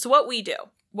using, so what we do,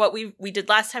 what we did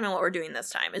last time and what we're doing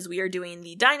this time is we are doing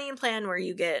the dining plan where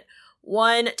you get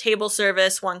 1 table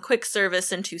service, 1 quick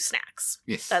service, and 2 snacks.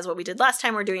 Yes. That's what we did last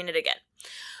time. We're doing it again.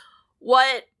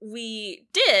 What we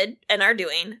did and are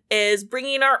doing is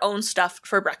bringing our own stuff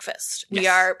for breakfast. Yes. We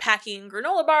are packing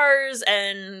granola bars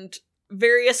and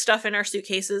various stuff in our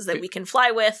suitcases that we can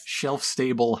fly with.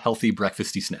 Shelf-stable, healthy,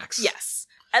 breakfasty snacks. Yes.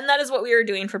 And that is what we are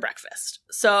doing for breakfast.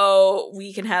 So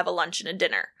we can have a lunch and a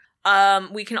dinner.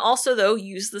 We can also, though,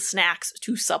 use the snacks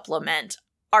to supplement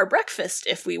our breakfast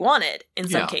if we wanted, in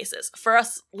some cases. For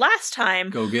us last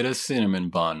time... Go get a cinnamon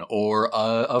bun or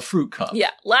a fruit cup. Yeah.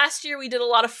 Last year we did a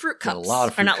lot of fruit cups.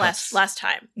 Last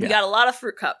time. Yeah. We got a lot of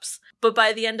fruit cups. But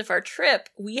by the end of our trip,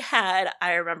 we had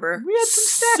some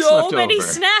snacks so many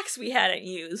snacks we hadn't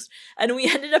used. And we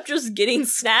ended up just getting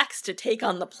snacks to take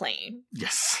on the plane.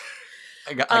 Yes.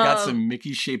 I got some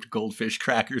Mickey-shaped goldfish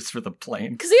crackers for the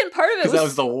plane. Because part of it that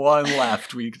was the one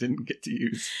left we didn't get to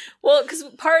use. Well, because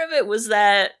part of it was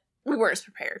that we weren't as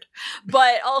prepared.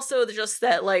 But also just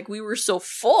that, like, we were so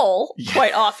full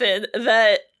quite often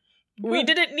that we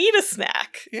didn't need a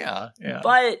snack. Yeah.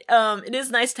 But it is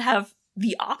nice to have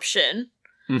the option.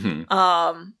 Mm-hmm.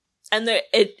 And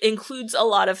it includes a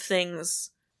lot of things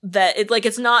that,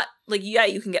 it's not, like,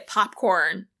 you can get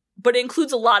popcorn, but it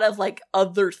includes a lot of, like,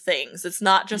 other things. It's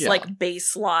not just, like,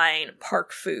 baseline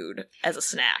park food as a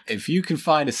snack. If you can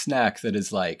find a snack that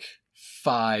is, like,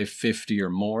 $5.50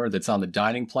 or more that's on the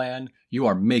dining plan, you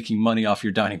are making money off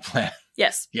your dining plan.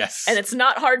 Yes. Yes. And it's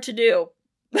not hard to do.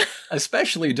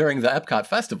 Especially during the Epcot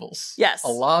festivals. Yes. A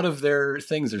lot of their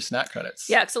things are snack credits.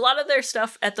 Yeah, because a lot of their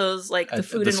stuff at those, like, the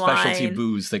food and wine. The specialty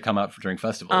booze that come out during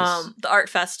festivals. The art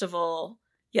festival.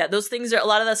 Yeah, those things are, a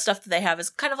lot of that stuff that they have is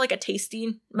kind of like a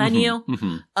tasting menu,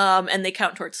 and they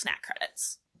count towards snack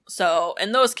credits. So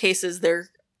in those cases, they're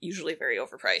usually very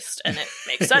overpriced, and it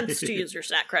makes sense to use your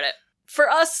snack credit. For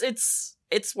us,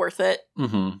 it's worth it.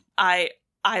 Mm-hmm.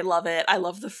 I love it. I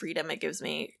love the freedom it gives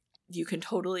me. You can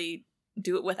totally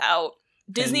do it without.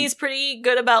 Disney's pretty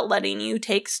good about letting you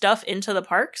take stuff into the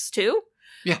parks too.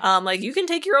 Yeah. Like you can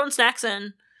take your own snacks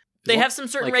in. They have some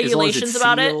certain regulations as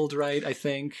long as it's about sealed, right, I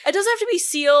think. It doesn't have to be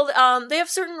sealed. They have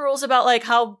certain rules about, like,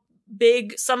 how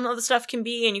big some of the stuff can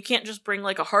be, and you can't just bring,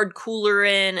 like, a hard cooler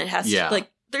in. It has to, like,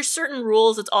 there's certain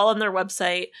rules. It's all on their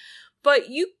website.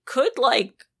 But you could,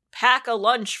 like, pack a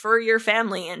lunch for your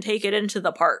family and take it into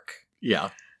the park. Yeah.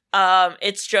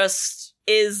 It's just,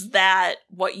 is that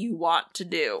what you want to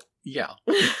do? Yeah.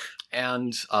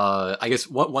 And I guess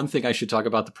one thing I should talk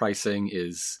about the pricing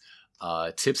is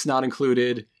tips not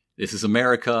included. This is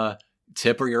America.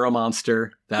 Tip or you're a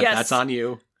monster. That's on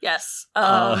you. Yes.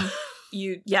 They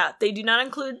do not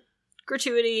include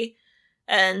gratuity,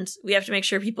 and we have to make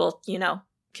sure people,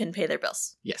 can pay their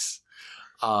bills. Yes.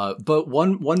 But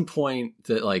one point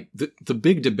that, like, the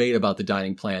big debate about the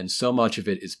dining plan, so much of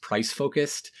it is price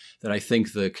focused that I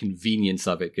think the convenience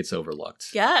of it gets overlooked.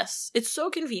 Yes. It's so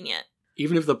convenient.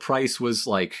 Even if the price was,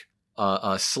 like,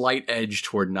 a slight edge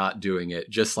toward not doing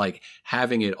it, just, like,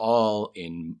 having it all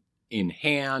in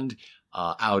hand,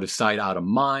 out of sight, out of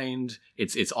mind.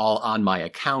 It's all on my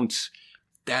account.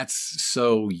 That's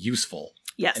so useful.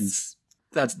 Yes.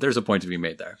 And there's a point to be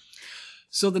made there.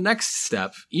 So the next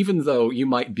step, even though you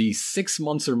might be 6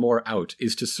 months or more out,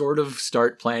 is to sort of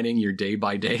start planning your day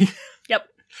by day. Yep.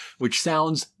 Which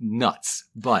sounds nuts,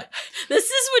 but... This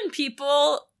is when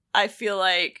people, I feel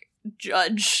like,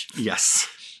 judge. Yes.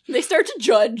 They start to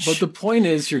judge. But the point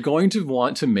is, you're going to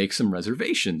want to make some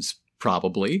reservations.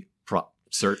 Probably.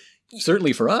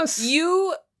 Certainly for us.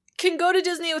 You can go to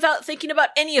Disney without thinking about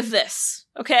any of this,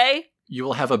 okay? You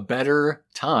will have a better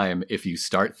time if you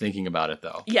start thinking about it,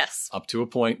 though. Yes. Up to a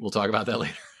point. We'll talk about that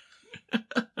later.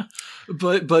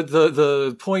 But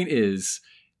the point is,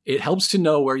 it helps to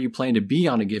know where you plan to be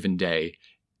on a given day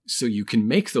so you can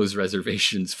make those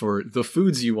reservations for the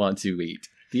foods you want to eat,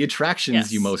 the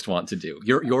attractions you most want to do,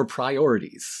 your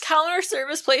priorities. Counter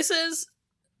service places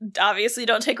obviously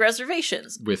don't take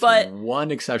reservations. With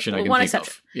one exception I can think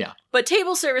of. Yeah. But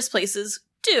table service places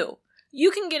do. You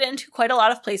can get into quite a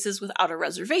lot of places without a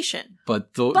reservation.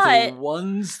 But the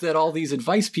ones that all these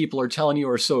advice people are telling you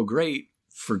are so great,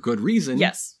 for good reason,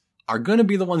 yes, are going to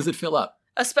be the ones that fill up.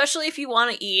 Especially if you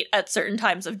want to eat at certain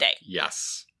times of day.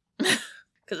 Yes.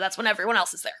 Because that's when everyone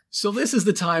else is there. So this is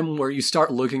the time where you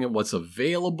start looking at what's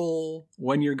available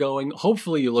when you're going.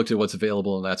 Hopefully you looked at what's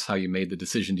available and that's how you made the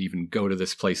decision to even go to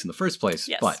this place in the first place.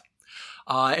 Yes. But,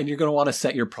 and you're going to want to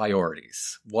set your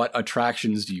priorities. What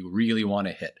attractions do you really want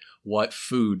to hit? What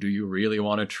food do you really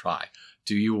want to try?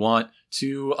 Do you want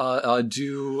to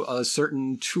do a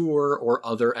certain tour or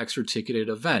other extra ticketed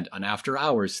event, an after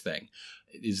hours thing?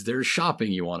 Is there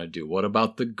shopping you want to do? What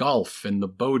about the golf and the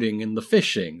boating and the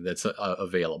fishing that's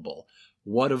available?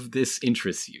 What of this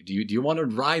interests you? Do you want to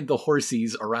ride the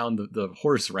horsies around the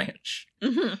horse ranch?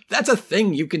 Mm-hmm. That's a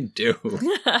thing you can do.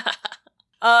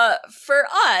 For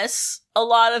us, a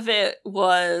lot of it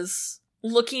was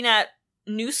looking at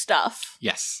new stuff.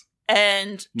 Yes.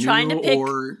 And trying to pick...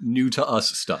 or new to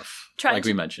us stuff, like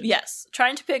we mentioned. Yes.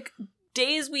 Trying to pick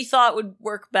days we thought would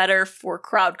work better for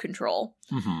crowd control.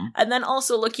 Mm-hmm. And then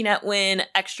also looking at when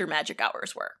extra magic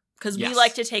hours were. Because we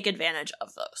like to take advantage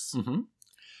of those. Mm-hmm.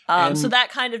 So that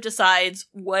kind of decides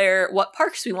what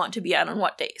parks we want to be on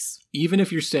what days. Even if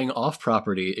you're staying off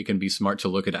property, it can be smart to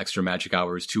look at extra magic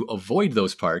hours to avoid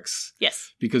those parks.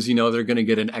 Yes. Because you know they're going to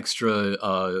get an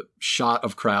extra shot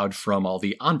of crowd from all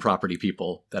the on-property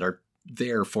people that are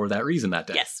there for that reason that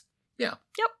day. Yes. Yeah.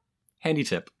 Yep. Handy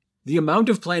tip. The amount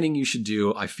of planning you should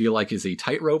do, I feel like, is a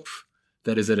tightrope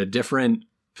that is at a different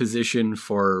position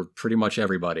for pretty much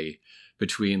everybody.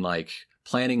 Between, like,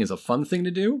 planning is a fun thing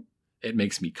to do. It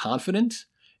makes me confident.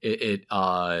 It's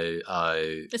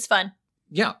fun.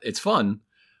 Yeah, it's fun.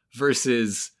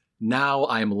 Versus now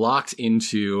I'm locked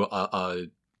into a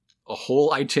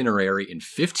whole itinerary in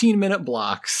 15-minute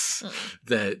blocks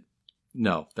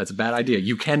no, that's a bad idea.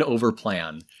 You can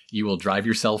overplan. You will drive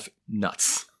yourself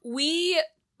nuts. We,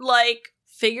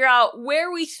 figure out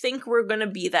where we think we're going to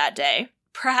be that day.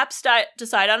 Perhaps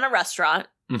decide on a restaurant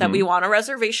that we want a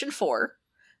reservation for.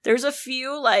 There's a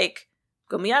few,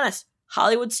 gonna be honest,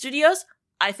 Hollywood Studios,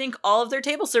 I think all of their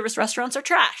table service restaurants are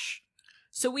trash.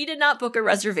 So we did not book a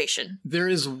reservation. There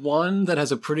is one that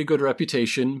has a pretty good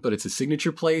reputation, but it's a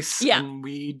signature place, and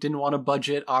we didn't want to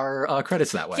budget our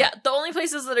credits that way. Yeah, the only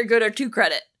places that are good are 2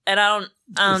 credit, and I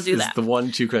don't do that. The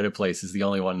one 2 credit place is the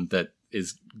only one that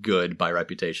is good by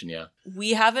reputation, yeah.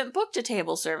 We haven't booked a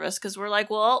table service because we're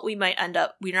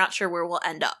we're not sure where we'll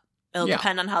end up. It'll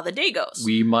depend on how the day goes.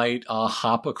 We might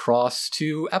hop across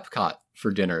to Epcot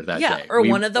for dinner that day. Yeah, or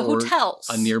one of the hotels.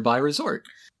 A nearby resort.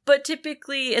 But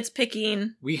typically it's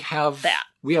picking We have that.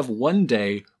 We have one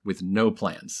day with no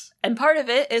plans. And part of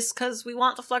it is because we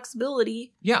want the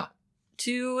flexibility. Yeah.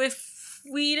 To, if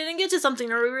we didn't get to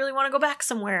something or we really want to go back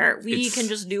somewhere, we can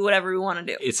just do whatever we want to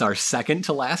do. It's our second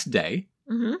to last day.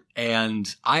 Mm-hmm.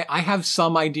 And I have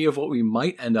some idea of what we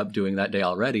might end up doing that day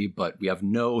already, but we have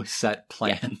no set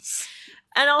plans.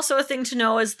 Yeah. And also a thing to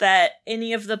know is that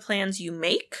any of the plans you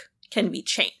make can be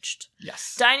changed.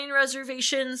 Yes. Dining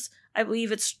reservations, I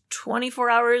believe it's 24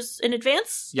 hours in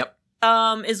advance. Yep.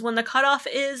 Is when the cutoff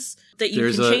is that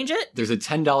you can change it. There's a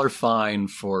 $10 fine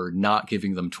for not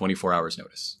giving them 24 hours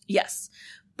notice. Yes.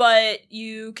 But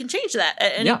you can change that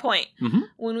at any point. Mm-hmm.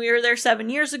 When we were there 7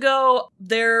 years ago,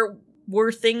 there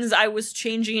were things I was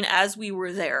changing as we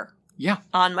were there. Yeah.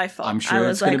 On my phone. I'm sure I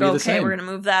was it's going to be the okay, same. we're going to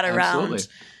move that around. Absolutely.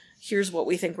 Here's what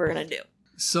we think we're going to do.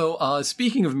 So,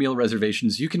 speaking of meal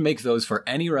reservations, you can make those for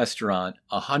any restaurant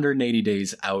 180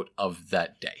 days out of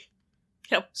that day.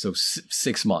 Yep. So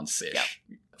 6 months-ish.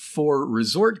 Yep. For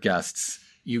resort guests,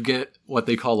 you get what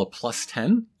they call a plus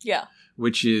 10. Yeah.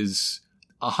 Which is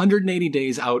 180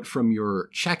 days out from your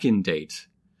check-in date,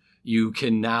 you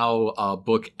can now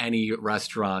book any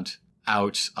restaurant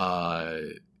out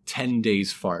 10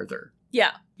 days farther.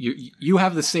 Yeah. You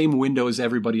have the same window as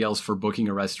everybody else for booking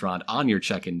a restaurant on your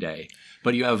check-in day,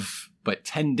 but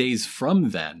 10 days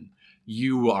from then,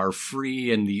 you are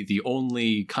free and the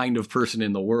only kind of person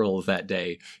in the world that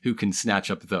day who can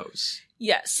snatch up those.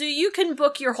 Yeah, so you can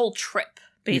book your whole trip,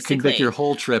 basically. You can book your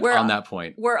whole trip on that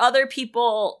point. Where other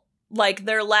people, like,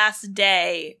 their last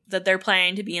day that they're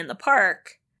planning to be in the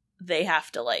park, they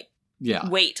have to, like,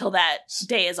 wait till that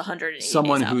day is 180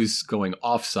 Someone days out. who's going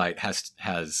off-site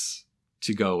has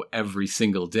to go every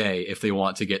single day if they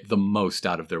want to get the most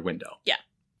out of their window. Yeah.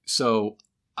 So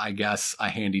I guess a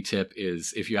handy tip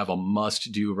is if you have a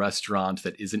must-do restaurant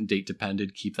that isn't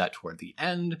date-dependent, keep that toward the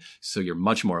end, so you're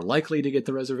much more likely to get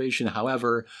the reservation.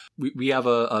 However, we have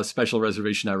a special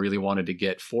reservation I really wanted to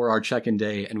get for our check-in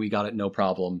day, and we got it no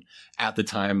problem at the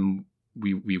time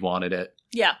we wanted it.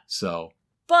 Yeah. So,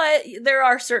 but there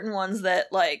are certain ones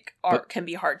that, like, can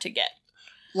be hard to get.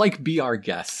 Like Be Our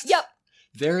Guest. Yep.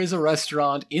 There is a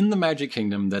restaurant in the Magic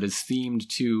Kingdom that is themed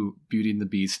to Beauty and the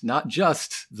Beast, not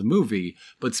just the movie,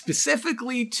 but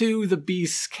specifically to the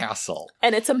Beast's castle.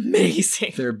 And it's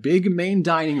amazing. Their big main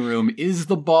dining room is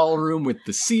the ballroom with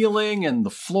the ceiling and the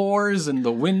floors and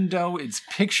the window. It's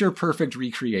picture-perfect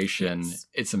recreation. Yes.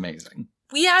 It's amazing.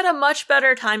 We had a much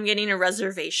better time getting a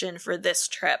reservation for this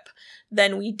trip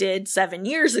than we did 7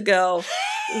 years ago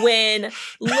when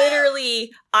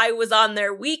literally I was on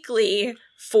there weekly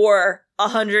for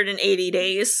 180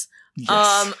 days,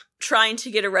 yes. Trying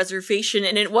to get a reservation.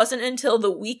 And it wasn't until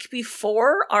the week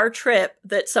before our trip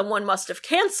that someone must have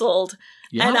canceled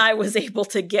and I was able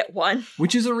to get one.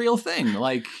 Which is a real thing.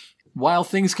 Like, while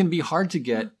things can be hard to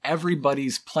get,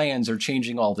 everybody's plans are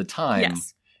changing all the time.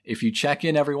 Yes. If you check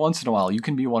in every once in a while, you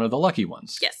can be one of the lucky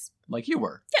ones. Yes. Like you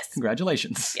were. Yes.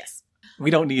 Congratulations. Yes.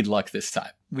 We don't need luck this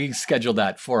time. We scheduled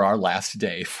that for our last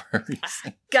day for a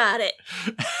reason. Got it.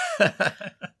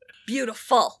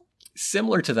 Beautiful.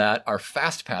 Similar to that are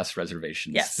Fast Pass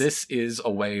reservations. Yes. This is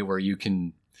a way where you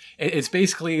can... It's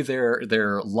basically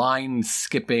their line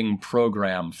skipping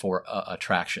program for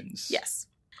attractions. Yes.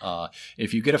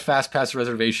 If you get a Fast Pass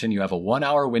reservation, you have a 1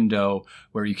 hour window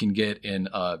where you can get in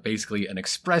basically an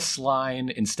express line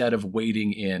instead of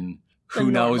waiting in who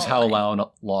knows how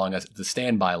long the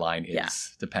standby line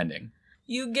is, depending.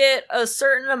 You get a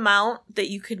certain amount that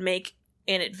you could make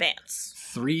in advance.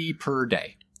 3 per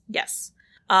day. Yes.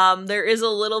 There is a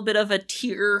little bit of a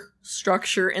tier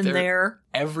structure in there.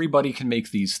 Everybody can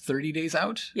make these 30 days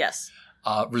out. Yes.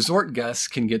 Resort guests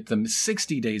can get them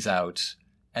 60 days out,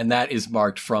 and that is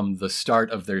marked from the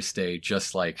start of their stay,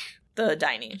 just like the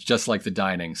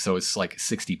dining. So it's like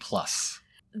 60 plus.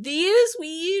 These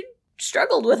we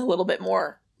struggled with a little bit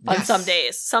more on some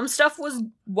days. Some stuff was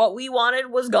what we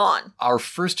wanted was gone. Our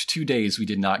first 2 days, we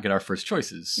did not get our first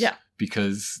choices. Yeah.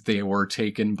 Because they were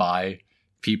taken by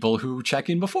people who check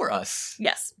in before us.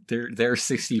 Yes. Their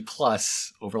 60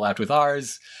 plus overlapped with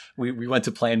ours. We went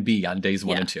to plan B on days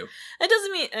 1 and 2. It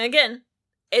doesn't mean, again,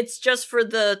 it's just for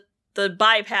the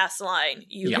bypass line.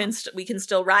 We can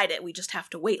still ride it. We just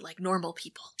have to wait like normal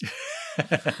people.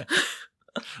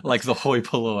 Like the hoi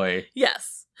polloi.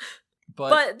 Yes.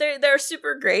 But they're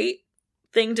super great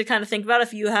thing to kind of think about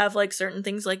if you have like certain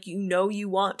things like you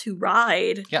want to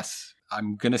ride. Yes.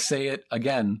 I'm going to say it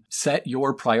again. Set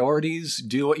your priorities,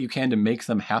 do what you can to make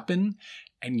them happen,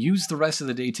 and use the rest of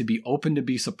the day to be open to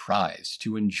be surprised,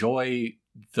 to enjoy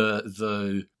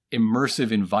the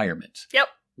immersive environment. Yep.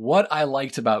 What I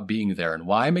liked about being there and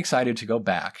why I'm excited to go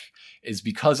back is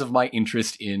because of my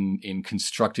interest in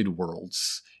constructed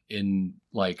worlds, in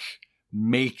like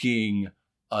making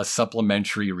a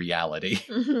supplementary reality.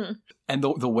 Mm-hmm. And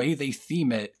the way they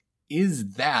theme it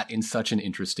is that in such an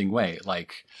interesting way.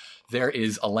 Like, there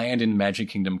is a land in Magic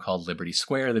Kingdom called Liberty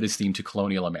Square that is themed to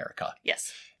colonial America.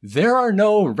 Yes. There are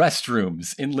no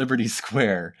restrooms in Liberty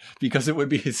Square because it would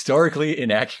be historically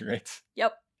inaccurate.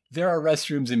 Yep. There are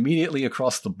restrooms immediately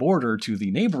across the border to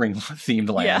the neighboring themed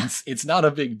lands. Yeah. It's not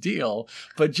a big deal,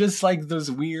 but just like those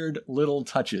weird little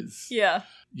touches. Yeah.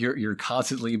 You're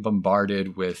constantly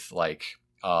bombarded with like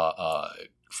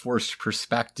forced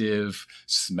perspective,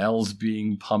 smells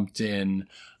being pumped in,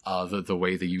 the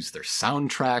way they use their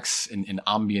soundtracks and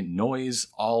ambient noise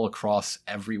all across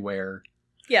everywhere.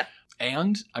 Yeah.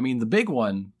 And, I mean, the big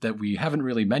one that we haven't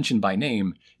really mentioned by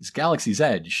name is Galaxy's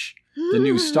Edge, the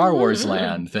new Star Wars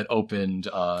land that opened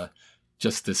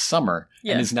just this summer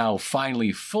and is now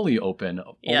finally fully open,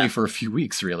 only for a few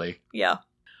weeks, really. Yeah.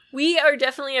 We are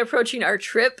definitely approaching our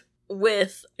trip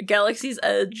with Galaxy's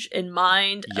Edge in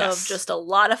mind of just a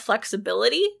lot of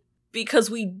flexibility because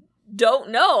we don't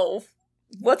know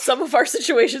what some of our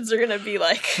situations are going to be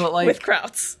like, with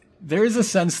crowds. There is a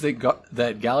sense that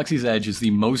that Galaxy's Edge is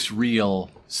the most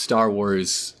real Star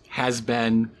Wars has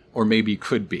been, or maybe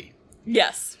could be.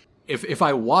 Yes. If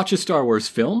I watch a Star Wars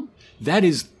film, that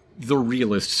is the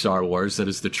realest Star Wars, that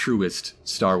is the truest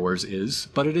Star Wars is,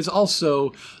 but it is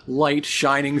also light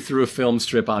shining through a film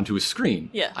strip onto a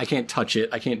screen. Yeah. I can't touch it.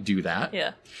 I can't do that.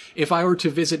 Yeah. If I were to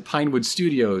visit Pinewood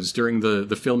Studios during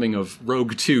the filming of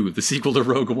Rogue 2, the sequel to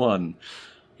Rogue One.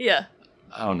 Yeah.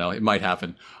 I don't know. It might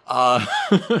happen. I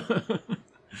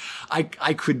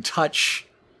could touch,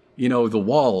 the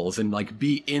walls and like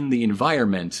be in the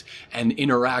environment and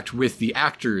interact with the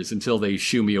actors until they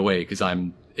shoo me away because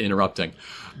I'm interrupting.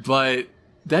 But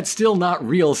that's still not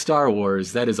real Star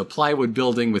Wars. That is a plywood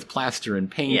building with plaster and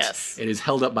paint. Yes. It is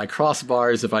held up by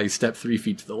crossbars if I step 3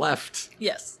 feet to the left.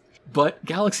 Yes. But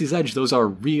Galaxy's Edge, those are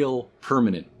real,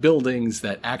 permanent buildings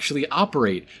that actually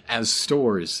operate as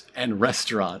stores and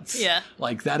restaurants. Yeah.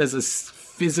 Like, that is a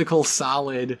physical,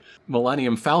 solid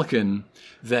Millennium Falcon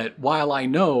that while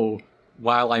I'm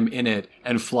in it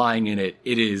and flying in it,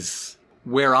 it is...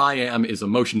 Where I am is a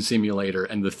motion simulator,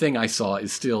 and the thing I saw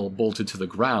is still bolted to the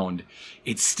ground.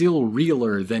 It's still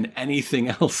realer than anything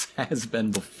else has been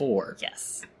before.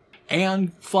 Yes.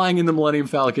 And flying in the Millennium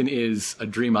Falcon is a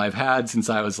dream I've had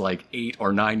since I was like 8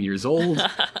 or 9 years old.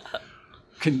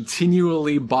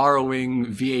 Continually borrowing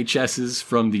VHSs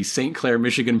from the St. Clair,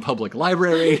 Michigan Public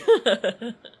Library.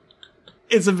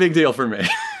 It's a big deal for me.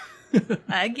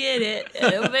 I get it.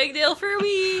 It's a big deal for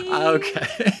me.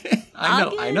 Okay.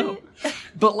 I know.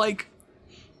 But like,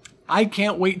 I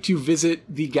can't wait to visit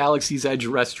the Galaxy's Edge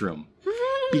restroom.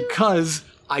 Because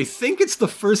I think it's the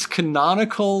first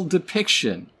canonical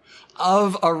depiction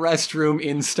of a restroom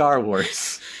in Star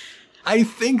Wars. I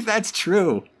think that's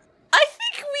true. I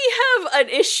think we have an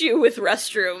issue with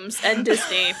restrooms and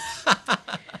Disney.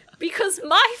 Because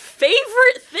my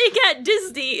favorite thing at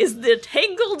Disney is the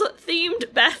Tangled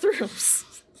themed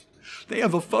bathrooms. They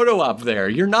have a photo op there.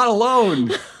 You're not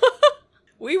alone.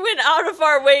 We went out of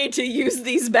our way to use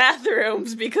these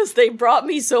bathrooms because they brought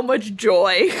me so much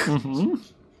joy. Mm-hmm.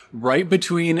 Right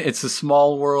between It's a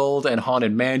Small World and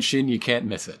Haunted Mansion, you can't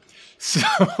miss it. So,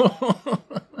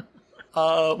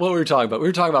 what were we talking about? We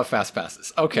were talking about Fast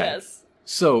Passes. Okay. Yes.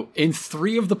 So, in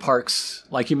 3 of the parks,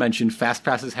 like you mentioned, Fast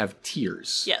Passes have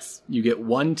tiers. Yes. You get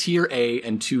 1 tier A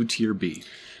and 2 tier B.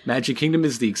 Magic Kingdom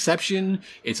is the exception.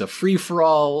 It's a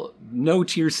free-for-all, no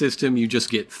tier system. You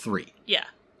just get 3. Yeah.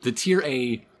 The tier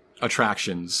A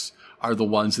attractions are the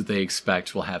ones that they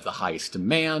expect will have the highest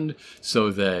demand, so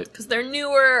that... Because they're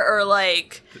newer or,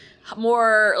 like,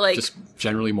 more, like... Just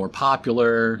generally more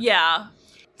popular. Yeah.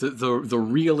 The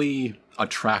really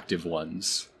attractive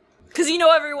ones. Because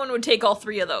everyone would take all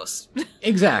 3 of those.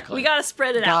 Exactly. We gotta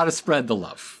spread it out. Gotta spread the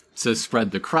love. To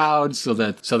spread the crowd so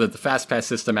that the Fast Pass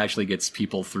system actually gets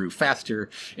people through faster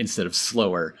instead of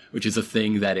slower, which is a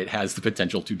thing that it has the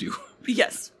potential to do.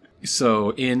 Yes.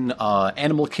 So in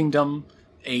Animal Kingdom,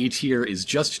 A tier is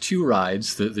just 2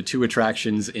 rides, the 2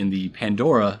 attractions in the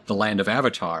Pandora, the Land of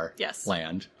Avatar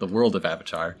land, the world of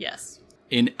Avatar. Yes.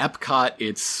 In Epcot,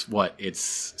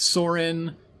 it's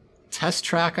Soarin', Test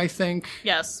Track, I think.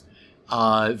 Yes.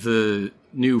 The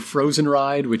new Frozen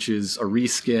ride, which is a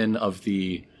reskin of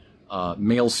the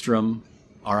Maelstrom,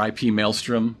 R.I.P.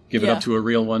 Maelstrom, give it up to a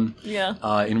real one.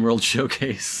 Yeah. In World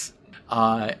Showcase.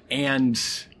 And...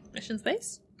 Mission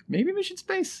Space? Maybe Mission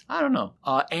Space? I don't know.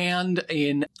 And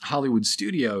in Hollywood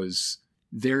Studios,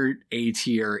 their A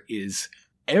tier is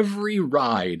every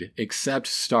ride except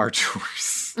Star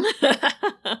Tours.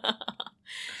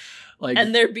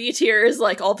 And their B tier is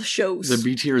like all the shows. The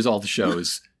B tier is all the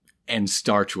shows and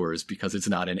Star Tours because it's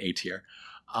not an A tier.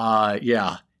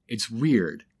 Yeah, it's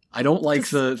weird. I don't like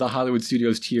the Hollywood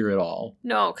Studios tier at all.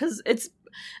 No, because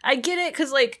I get it,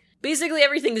 because, like, basically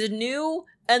everything's new,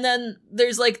 and then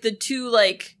there's, like, the 2,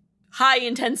 like,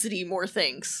 high-intensity more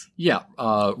things. Yeah,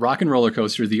 Rock and Roller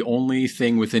Coaster, the only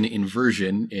thing with an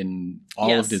inversion in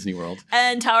all of Disney World.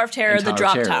 And Tower of Terror, the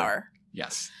drop tower.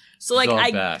 Yes. So, like,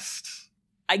 the best.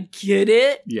 I get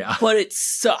it, yeah, but it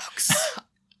sucks.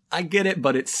 I get it,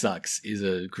 but it sucks is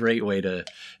a great way to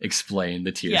explain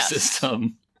the tier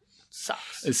system.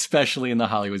 Sucks. Especially in the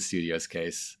Hollywood Studios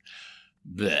case.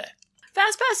 Blech.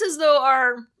 Fast passes,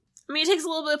 though, it takes a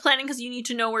little bit of planning because you need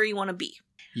to know where you want to be.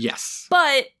 Yes.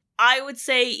 But I would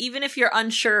say even if you're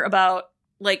unsure about,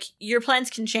 like, your plans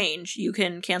can change. You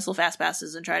can cancel fast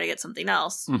passes and try to get something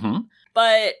else. Mm-hmm.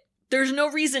 But there's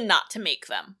no reason not to make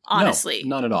them, honestly.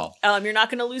 No, none at all. You're not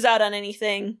going to lose out on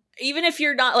anything. Even if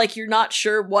you're not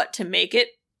sure what to make it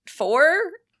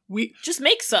for. Just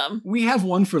make some. We have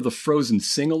one for the Frozen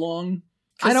sing-along.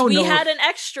 I don't know. We had an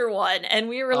extra one, and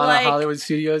we were on like... a Hollywood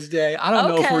Studios Day. I don't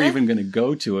know if we're even going to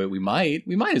go to it. We might.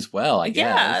 We might as well, I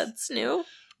guess. Yeah, it's new.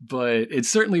 But it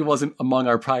certainly wasn't among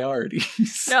our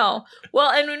priorities. No.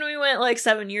 Well, and when we went like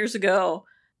 7 years ago,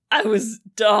 I was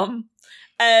dumb.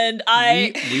 And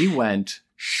We went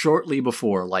shortly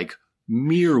before, like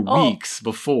mere weeks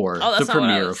before the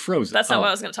premiere of Frozen. That's not what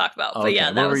I was going to talk about. But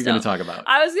yeah, what were you going to talk about?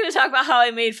 I was going to talk about how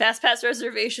I made FastPass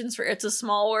reservations for It's a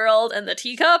Small World and the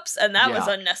teacups, and that was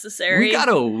unnecessary. We got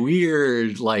a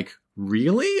weird, like,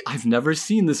 really? I've never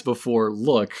seen this before.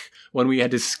 Look, when we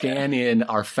had to scan in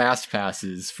our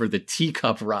FastPasses for the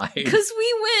teacup ride. Because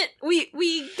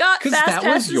we got FastPasses. Because that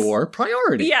was your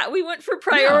priority. Yeah, we went for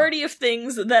priority of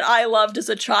things that I loved as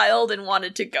a child and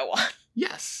wanted to go on.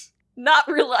 Yes. Not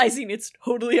realizing it's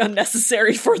totally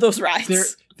unnecessary for those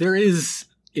rides. There is,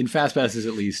 in FastPasses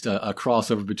at least, a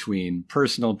crossover between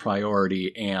personal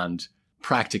priority and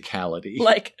practicality.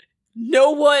 Like,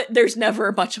 there's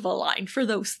never much of a line for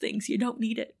those things. You don't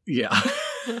need it. Yeah.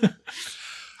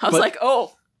 I was like,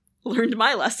 learned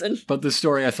my lesson. But the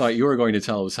story I thought you were going to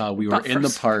tell was how we were in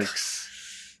the parks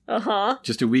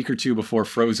just a week or two before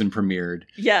Frozen premiered.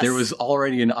 Yes. There was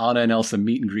already an Anna and Elsa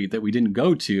meet and greet that we didn't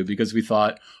go to because we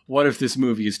thought, what if this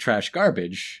movie is trash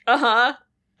garbage? And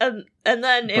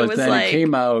then it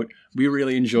came out, we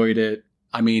really enjoyed it.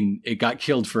 I mean, it got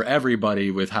killed for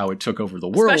everybody with how it took over the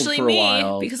world especially for a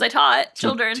while. Because I taught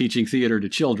children. Teaching theater to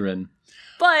children.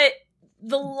 But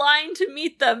the line to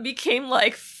meet them became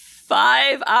like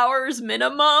 5 hours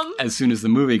minimum. As soon as the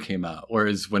movie came out.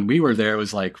 Whereas when we were there, it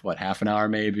was like, half an hour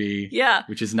maybe? Yeah.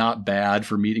 Which is not bad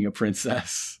for meeting a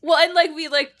princess. Well, and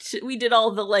we did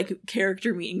all the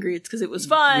character meet and greets because it was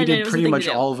fun. We did pretty much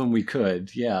all of them we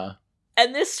could, yeah.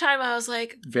 And this time I was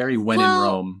like... Very when in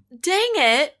Rome. Dang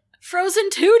it. Frozen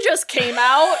 2 just came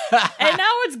out, and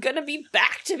now it's gonna be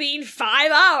back to being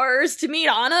 5 hours to meet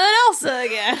Anna and Elsa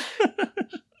again.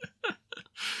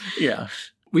 Yeah.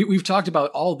 We've talked about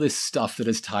all this stuff that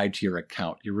is tied to your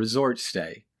account, your resort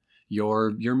stay,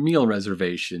 your meal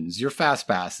reservations, your fast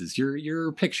passes,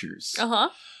 your pictures.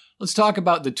 Let's talk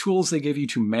about the tools they give you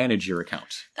to manage your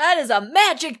account. That is a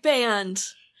magic band.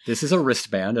 This is a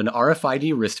wristband, an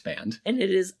RFID wristband. And it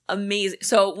is amazing.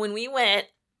 So when we went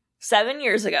 7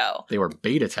 years ago, they were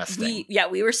beta testing.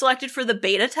 We were selected for the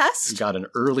beta test. We got an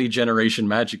early generation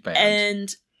magic band.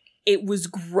 And it was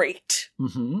great.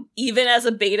 Even as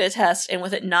a beta test, and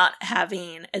with it not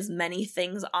having as many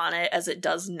things on it as it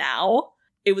does now,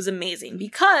 it was amazing.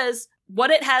 Because what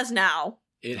it has now...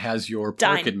 It has your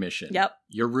park admission. Yep.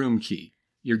 Your room key.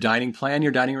 Your dining plan,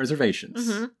 your dining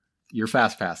reservations. Your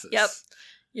fast passes. Yep.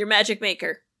 Your magic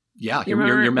maker. Yeah, your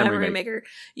memory maker.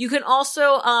 You can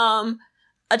also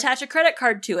attach a credit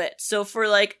card to it. So for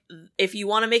if you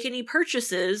want to make any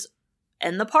purchases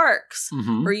in the parks,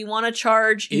 or you want to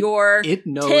charge it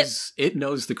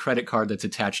knows the credit card that's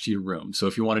attached to your room. So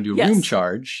if you want to do a room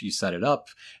charge, you set it up,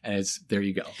 and there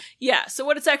you go. Yeah. So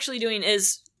what it's actually doing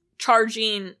is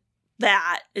charging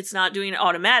that. It's not doing it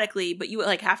automatically, but you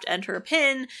have to enter a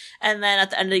PIN, and then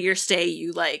at the end of your stay,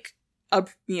 you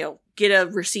get a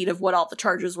receipt of what all the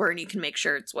charges were, and you can make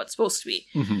sure it's what's supposed to be.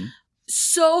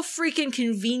 So freaking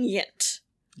convenient.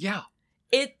 Yeah.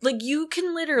 You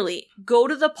can literally go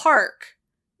to the park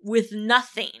with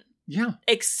nothing. Yeah.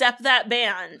 Except that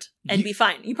band and be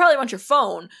fine. You probably want your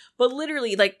phone, but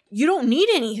literally, you don't need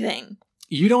anything.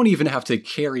 You don't even have to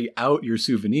carry out your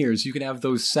souvenirs. You can have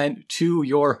those sent to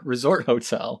your resort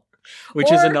hotel,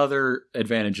 which is another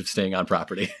advantage of staying on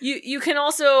property. You can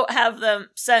also have them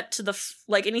sent to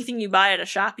anything you buy at a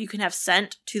shop, you can have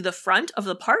sent to the front of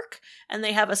the park, and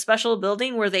they have a special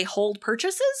building where they hold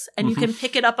purchases, and you can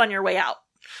pick it up on your way out.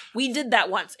 We did that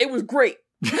once. It was great.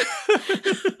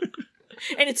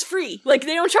 And it's free. They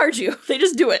don't charge you. They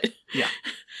just do it. Yeah.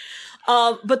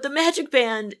 But the Magic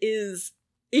Band is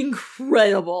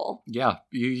incredible. Yeah.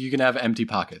 You can have empty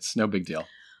pockets. No big deal.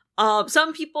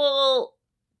 Some people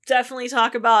definitely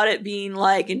talk about it being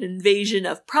an invasion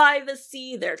of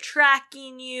privacy. They're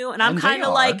tracking you. And I'm kind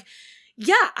of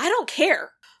yeah, I don't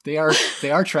care. They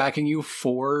are tracking you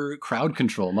for crowd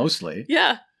control mostly.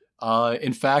 Yeah.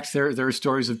 In fact, there are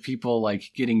stories of people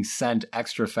getting sent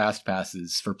extra fast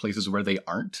passes for places where they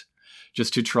aren't,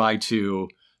 just to try to,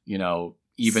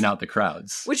 even out the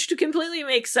crowds. Which completely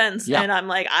makes sense. Yeah. And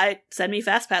I'm send me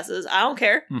fast passes. I don't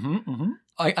care.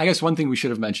 I guess one thing we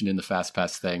should have mentioned in the fast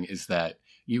pass thing is that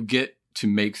you get to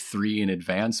make 3 in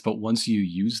advance, but once you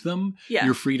use them,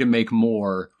 you're free to make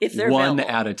more if they're one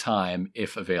available. at a time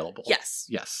if available.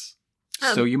 Yes.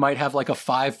 So you might have a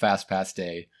 5 fast pass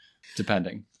day,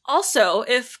 depending. Also,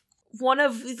 if one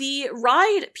of the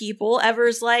ride people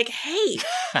ever's like, hey,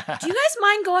 do you guys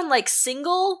mind going like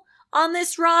single on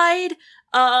this ride?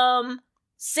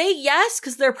 Say yes,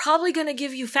 because they're probably going to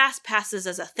give you fast passes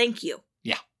as a thank you.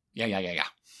 Yeah.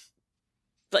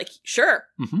 Like, sure.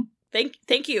 Mm-hmm.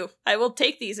 Thank you. I will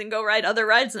take these and go ride other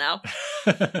rides now.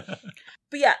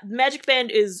 But yeah, Magic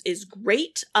Band is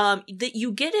great. That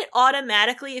you get it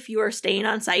automatically if you are staying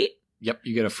on site. Yep,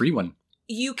 you get a free one.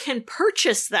 You can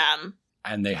purchase them.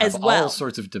 And they have all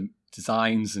sorts of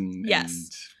designs and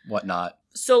whatnot.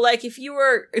 So like if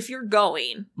you're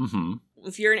going, mm-hmm.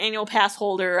 if you're an annual pass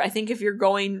holder, I think if you're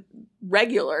going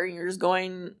regular, you're just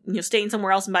going, staying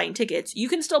somewhere else and buying tickets, you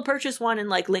can still purchase one and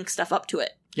like link stuff up to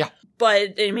it. Yeah.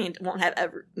 But I mean, it won't have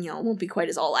it won't be quite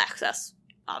as all access,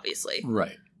 obviously.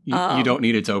 Right. You don't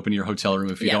need it to open your hotel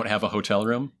room if you don't have a hotel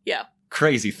room. Yeah.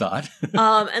 Crazy thought.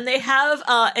 And they have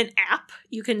an app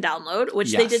you can download,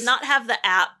 which they did not have the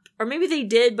app, or maybe they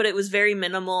did, but it was very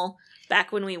minimal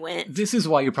back when we went. This is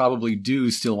why you probably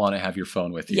do still want to have your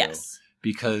phone with you. Yes.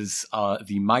 Because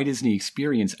the My Disney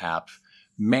Experience app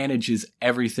manages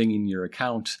everything in your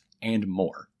account and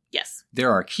more. Yes.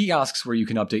 There are kiosks where you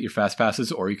can update your fast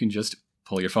passes, or you can just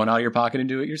pull your phone out of your pocket and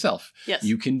do it yourself. Yes.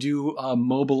 You can do a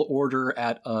mobile order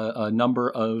at a number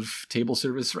of table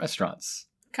service restaurants.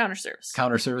 Counter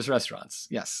service restaurants,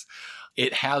 yes.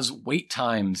 It has wait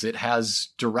times. It has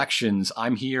directions.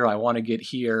 I'm here. I want to get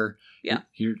here. Yeah.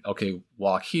 Here. Okay,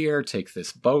 walk here. Take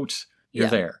this boat. You're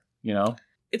there,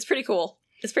 It's pretty cool.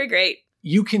 It's pretty great.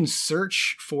 You can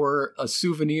search for a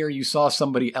souvenir you saw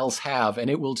somebody else have, and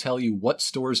it will tell you what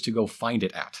stores to go find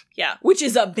it at. Yeah, which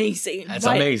is amazing. That's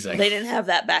amazing. They didn't have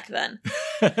that back then.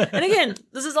 And again,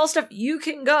 this is all stuff you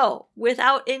can go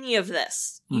without any of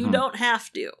this. You don't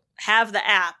have to have the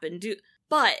app and do,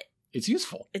 but it's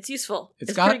useful. It's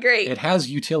pretty great. It has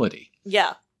utility.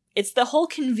 Yeah. It's the whole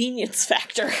convenience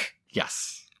factor.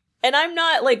 Yes. And I'm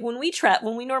not like when we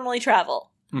normally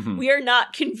travel, we are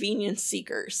not convenience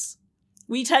seekers.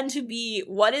 We tend to be,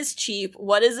 what is cheap?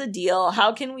 What is a deal?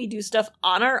 How can we do stuff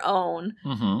on our own?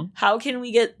 Mm-hmm. How can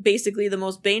we get basically the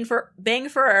most bang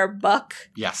for our buck?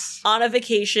 Yes. On a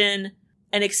vacation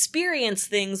and experience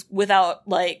things without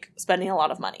like spending a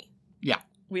lot of money. Yeah.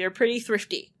 We are pretty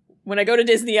thrifty. When I go to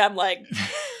Disney, I'm like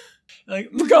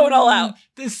we're going all out.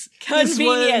 This convenience.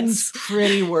 This one's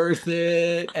pretty worth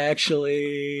it,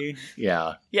 actually.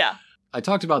 Yeah. Yeah. I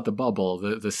talked about the bubble.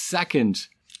 The second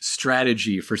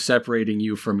strategy for separating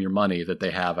you from your money that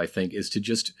they have, I think, is to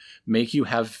just make you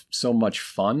have so much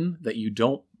fun that you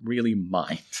don't really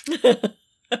mind.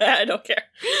 I don't care.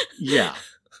 Yeah.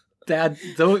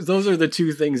 Those are the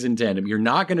two things in tandem. You're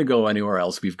not going to go anywhere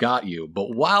else. We've got you.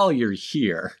 But while you're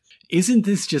here, isn't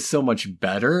this just so much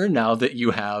better now that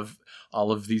you have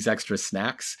all of these extra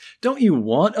snacks? Don't you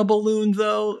want a balloon,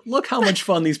 though? Look how much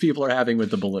fun these people are having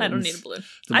with the balloons. I don't need a balloon.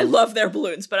 I love their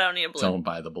balloons, but I don't need a balloon. Don't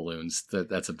buy the balloons.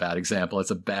 That's a bad example.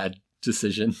 It's a bad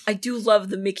decision. I do love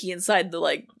the Mickey inside the,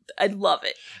 I love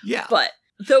it. Yeah. But,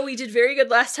 though we did very good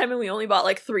last time and we only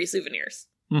bought 3 souvenirs.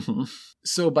 Mm-hmm.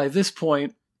 So by this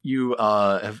point, you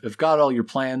have got all your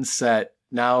plans set.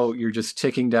 Now you're just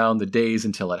ticking down the days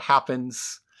until it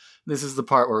happens. This is the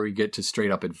part where we get to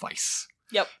straight up advice.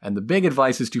 Yep. And the big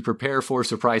advice is to prepare for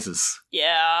surprises.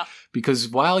 Yeah. Because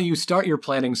while you start your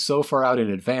planning so far out in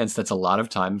advance, that's a lot of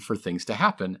time for things to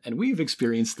happen. And we've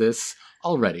experienced this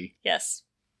already. Yes.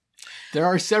 There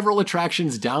are several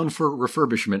attractions down for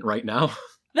refurbishment right now.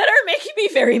 That are making me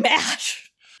very mad.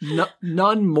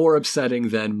 None more upsetting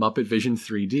than Muppet Vision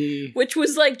 3D. Which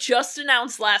was just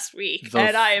announced last week.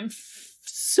 And I am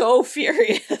so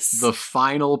furious. The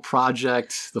final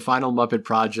Muppet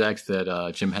project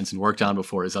that Jim Henson worked on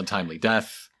before his untimely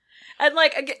death. And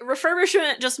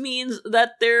refurbishment just means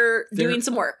that they're doing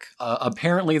some work.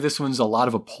 Apparently this one's a lot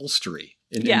of upholstery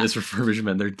in this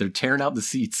refurbishment. They're tearing out the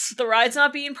seats. The ride's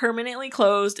not being permanently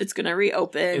closed. It's going to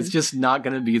reopen. It's just not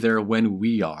going to be there when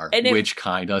we are, which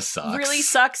kind of sucks. Really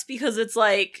sucks because it's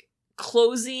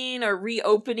closing or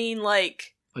reopening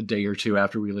a day or two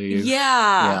after we leave.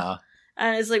 Yeah.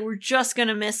 And it's we're just going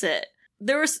to miss it.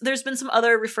 There's been some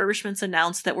other refurbishments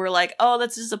announced that were oh,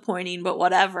 that's disappointing, but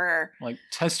whatever.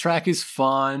 Test Track is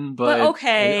fun, but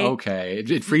okay.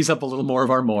 It frees up a little more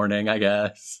of our morning, I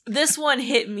guess. This one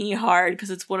hit me hard because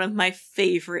it's one of my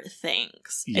favorite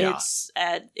things. Yeah.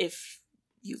 If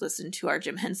you listen to our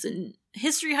Jim Henson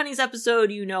History Honeys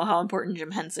episode, you know how important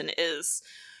Jim Henson is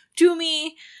to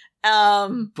me.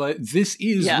 But this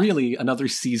is really another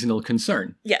seasonal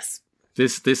concern. Yes.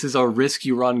 This is a risk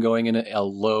you run going in a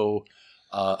low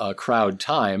crowd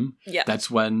time. Yeah.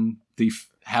 That's when the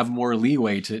have more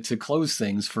leeway to close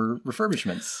things for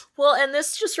refurbishments. Well, and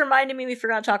this just reminded me we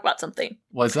forgot to talk about something.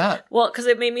 What's that? Well, because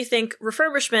it made me think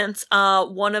refurbishments,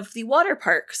 one of the water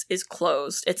parks is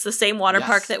closed. It's the same water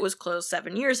park that was closed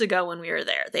 7 years ago when we were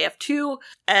there. They have two,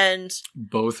 and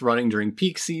both running during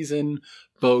peak season,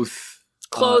 both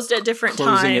closed at different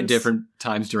times. Closing at different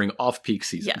times during off-peak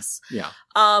season. Yes. Yeah.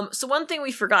 So one thing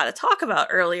we forgot to talk about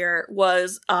earlier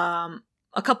was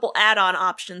a couple add-on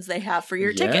options they have for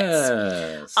your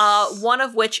tickets. One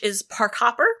of which is Park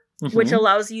Hopper, which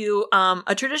allows you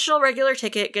a traditional regular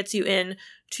ticket gets you in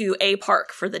to a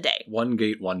park for the day. One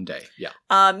gate, one day.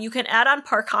 Yeah. You can add on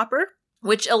Park Hopper,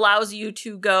 which allows you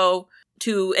to go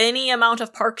to any amount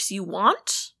of parks you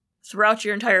want throughout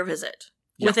your entire visit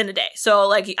within a day. So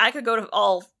like I could go to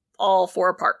all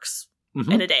 4 parks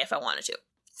in a day if I wanted to.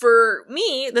 For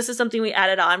me, this is something we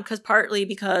added on partly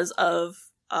because of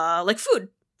like food.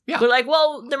 Yeah. We're like,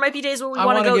 well, there might be days where we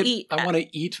want to go eat. I want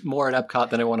to eat more at Epcot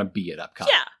than I want to be at Epcot.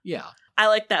 Yeah. Yeah. I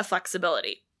like that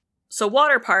flexibility. So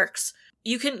water parks,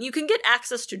 you can get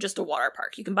access to just a water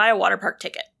park. You can buy a water park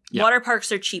ticket. Yeah. Water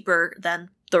parks are cheaper than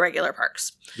the regular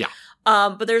parks. Yeah.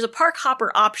 But there's a Park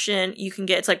Hopper option you can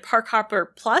get. It's like Park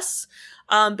Hopper Plus.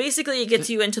 Basically, it gets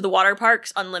you into the water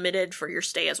parks unlimited for your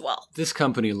stay as well. This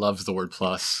company loves the word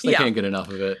plus. They can't get enough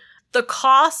of it. The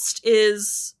cost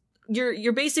is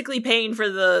you're basically paying for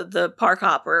the Park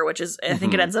Hopper, which is I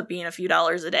think it ends up being a few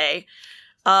dollars a day.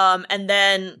 And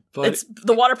then it's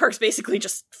the water park's basically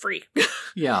just free.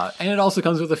 Yeah, and it also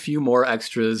comes with a few more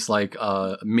extras like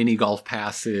mini golf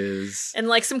passes and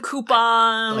like some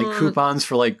coupons, like coupons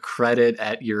for like credit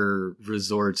at your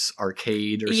resort's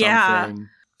arcade or something.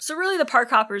 So really, the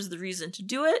Park Hopper is the reason to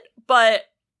do it. But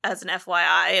as an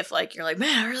FYI, if like you're like,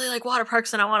 man, I really like water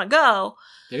parks and I want to go,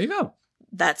 there you go.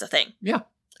 That's a thing. Yeah.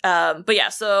 But yeah,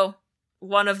 so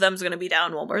one of them's going to be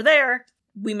down when we're there.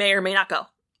 We may or may not go.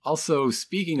 Also,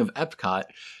 speaking of Epcot,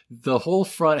 the whole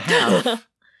front half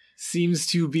seems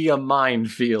to be a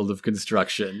minefield of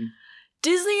construction.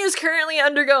 Disney is currently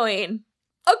undergoing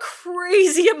a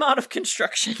crazy amount of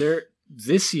construction.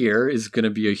 This year is going to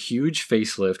be a huge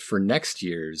facelift for next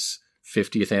year's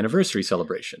 50th anniversary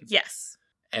celebration. Yes.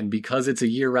 And because it's a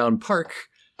year-round park,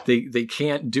 they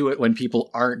can't do it when people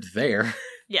aren't there.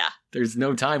 Yeah. There's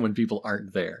no time when people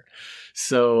aren't there.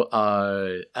 So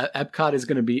Epcot is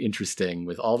going to be interesting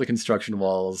with all the construction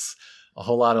walls, a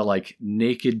whole lot of like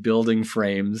naked building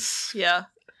frames. Yeah.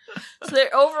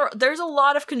 So there's a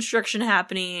lot of construction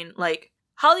happening. Like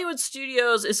Hollywood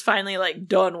Studios is finally like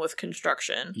done with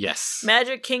construction. Yes.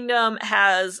 Magic Kingdom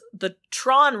has the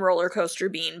Tron roller coaster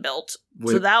being built.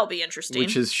 So that'll be interesting.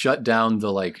 Which has shut down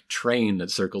the like train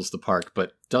that circles the park,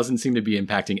 but doesn't seem to be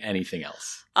impacting anything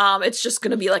else. It's just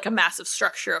going to be like a massive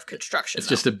structure of construction. It's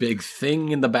just a big thing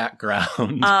in the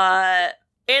background.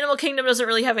 Animal Kingdom doesn't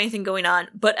really have anything going on,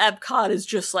 but Epcot is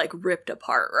just like ripped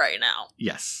apart right now.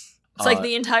 Yes. It's like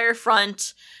the entire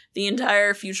front, the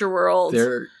entire Future World.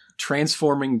 They're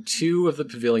transforming 2 of the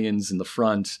pavilions in the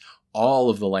front. All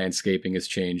of the landscaping is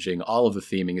changing. All of the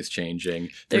theming is changing.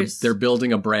 They're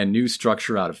building a brand new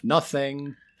structure out of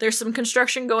nothing. There's some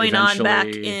construction going on back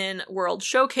in World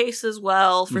Showcase as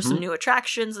well for some new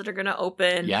attractions that are going to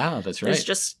open. Yeah, that's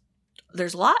right.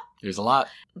 There's a lot. There's a lot.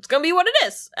 It's going to be what it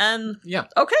is. And yeah.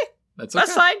 Okay. That's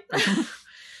fine.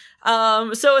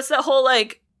 So it's that whole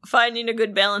like finding a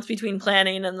good balance between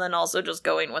planning and then also just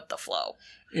going with the flow.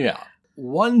 Yeah.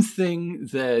 One thing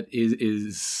that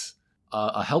is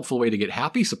a helpful way to get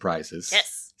happy surprises.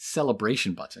 Yes.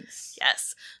 Celebration buttons.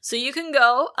 Yes. So you can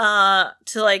go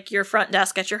to like your front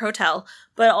desk at your hotel,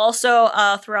 but also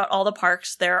throughout all the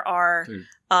parks there are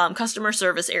customer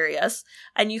service areas,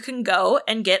 and you can go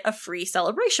and get a free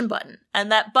celebration button.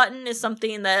 And that button is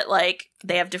something that like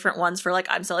they have different ones for like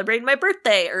I'm celebrating my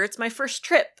birthday, or it's my first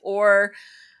trip, or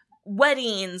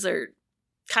weddings, or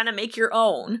kind of make your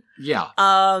own. Yeah.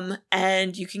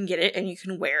 And you can get it and you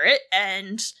can wear it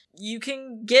and you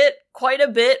can get quite a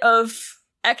bit of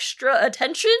extra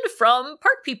attention from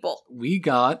park people. We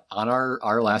got on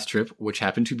our last trip, which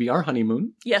happened to be our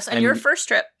honeymoon. Yes, and your first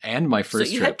trip. And my first trip.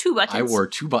 So you had 2 buttons. I wore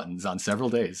 2 buttons on several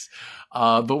days.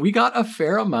 But we got a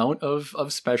fair amount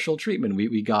of special treatment.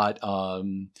 We got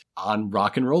on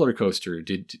Rock and Roller Coaster,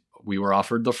 we were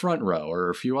offered the front row,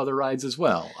 or a few other rides as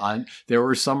well. There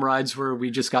were some rides where we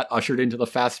just got ushered into the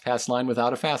Fast Pass line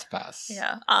without a Fast Pass.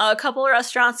 Yeah. A couple of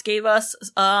restaurants gave us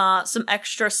some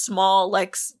extra small,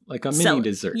 like a mini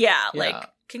dessert. Yeah, like,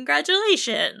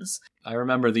 congratulations. I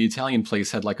remember the Italian place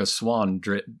had like a swan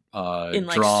in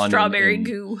like drawn strawberry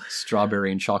goo.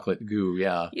 Strawberry and chocolate goo,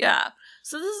 yeah. Yeah.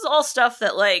 So this is all stuff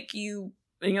that like you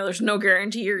there's no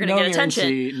guarantee you're going to get attention.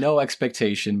 Guarantee, no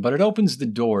expectation, but it opens the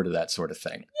door to that sort of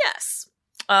thing. Yes.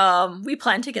 We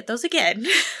plan to get those again.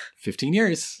 15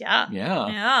 years. Yeah. Yeah.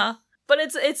 Yeah. But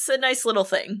it's a nice little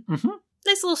thing. Mm-hmm.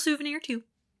 Nice little souvenir, too.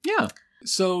 Yeah.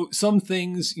 So some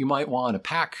things you might want to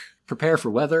pack, prepare for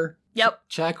weather. Yep.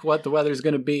 Check what the weather's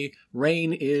going to be.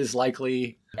 Rain is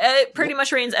likely. It pretty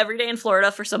much rains every day in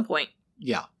Florida for some point.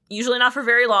 Yeah. Usually not for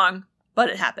very long, but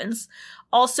it happens.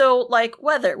 Also, like,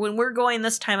 weather. When we're going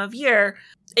this time of year,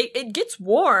 it gets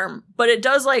warm, but it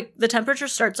does, like, the temperature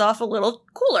starts off a little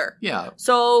cooler. Yeah.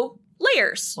 So,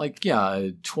 layers. Like, yeah,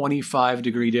 a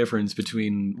 25-degree difference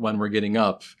between when we're getting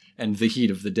up and the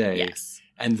heat of the day. Yes.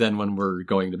 And then when we're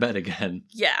going to bed again.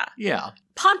 Yeah. Yeah.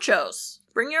 Ponchos.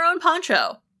 Bring your own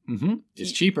poncho. Mm-hmm.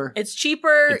 It's cheaper. It's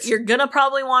cheaper. You're gonna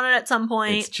probably want it at some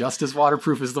point. It's just as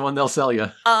waterproof as the one they'll sell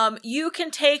you. You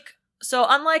can take... So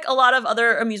unlike a lot of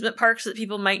other amusement parks that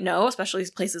people might know, especially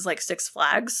places like Six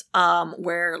Flags,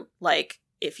 where, like,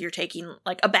 if you're taking,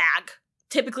 like, a bag,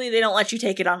 typically they don't let you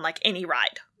take it on, like, any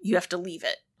ride. You have to leave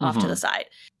it off to the side.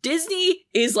 Disney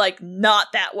is, like, not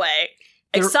that way.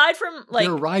 Aside from, like...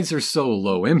 Their rides are so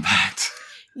low impact.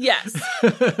 Yes.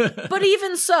 But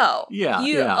even so, yeah.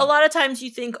 A lot of times you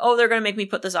think, oh, they're going to make me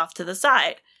put this off to the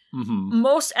side. Mm-hmm.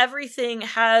 Most everything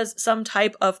has some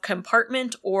type of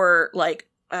compartment or, like,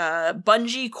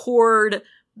 bungee cord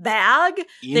bag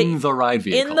in the ride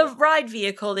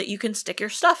vehicle that you can stick your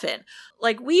stuff in.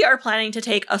 Like, we are planning to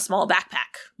take a small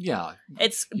backpack. Yeah.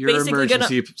 It's your basically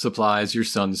emergency supplies, your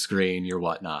sunscreen, your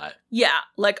whatnot. Yeah,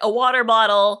 like a water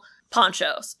bottle,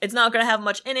 ponchos. It's not going to have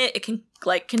much in it. It can,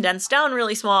 like, condense down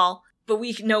really small, but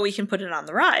we know we can put it on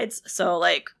the rides. So,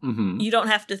 like, you don't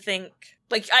have to think,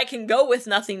 like, I can go with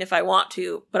nothing if I want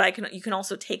to, but you can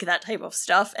also take that type of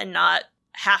stuff and not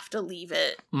have to leave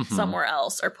it somewhere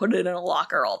else or put it in a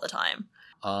locker all the time.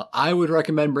 I would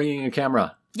recommend bringing a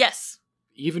camera. Yes.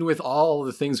 Even with all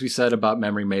the things we said about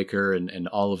Memory Maker and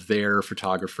all of their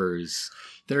photographers,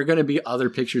 there are going to be other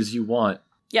pictures you want.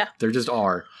 Yeah. There just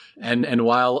are. And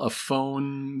while a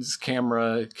phone's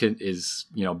camera is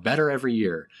better every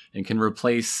year and can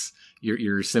replace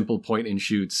your simple point and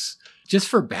shoots, just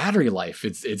for battery life,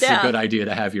 it's a good idea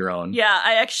to have your own. Yeah,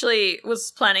 I actually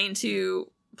was planning to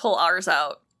pull ours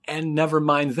out. And never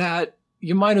mind that,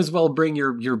 you might as well bring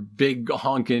your big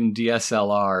honkin'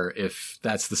 DSLR if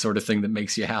that's the sort of thing that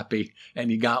makes you happy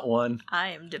and you got one. I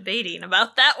am debating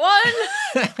about that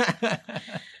one.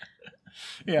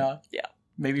 Yeah. Yeah.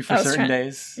 Maybe for certain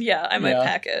days. Yeah, I might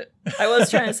pack it. I was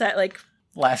trying to say, like...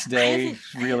 Last day,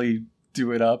 really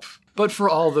do it up. But for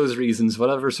all those reasons,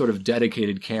 whatever sort of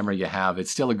dedicated camera you have,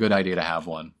 it's still a good idea to have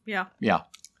one. Yeah. Yeah.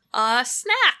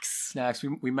 Snacks. Snacks.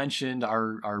 We mentioned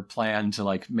our plan to,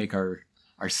 like, make our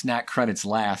snack credits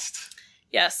last.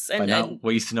 Yes. By not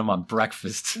wasting them on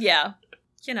breakfast. Yeah.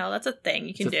 That's a thing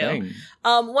you can do. Thing.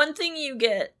 One thing you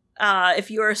get,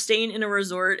 if you are staying in a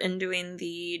resort and doing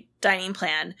the dining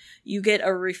plan, you get a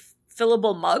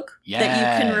refillable mug that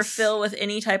you can refill with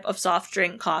any type of soft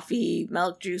drink, coffee,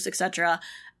 milk, juice, etc.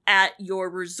 at your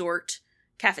resort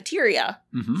cafeteria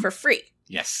for free.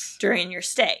 Yes. During your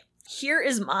stay. Here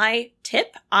is my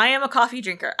tip. I am a coffee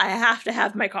drinker. I have to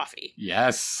have my coffee.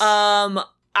 Yes.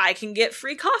 I can get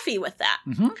free coffee with that.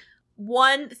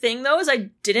 One thing, though, is I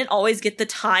didn't always get the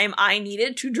time I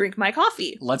needed to drink my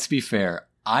coffee. Let's be fair.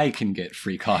 I can get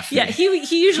free coffee. Yeah, he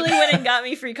usually went and got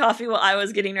me free coffee while I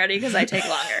was getting ready because I take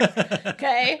longer.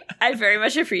 Okay? I very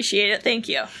much appreciate it. Thank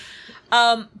you.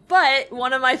 But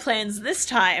one of my plans this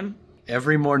time...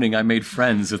 Every morning I made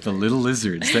friends with the little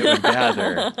lizards that would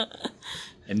gather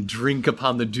and drink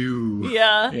upon the dew.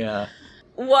 Yeah. Yeah.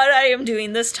 What I am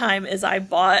doing this time is I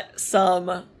bought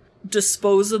some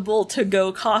disposable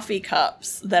to-go coffee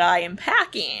cups that I am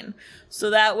packing. So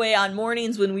that way on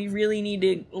mornings when we really need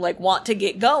to, like, want to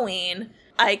get going,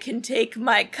 I can take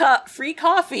my free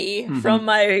coffee from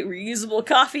my reusable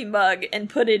coffee mug and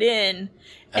put it in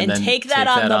and take that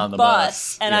on the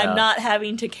bus. And I'm not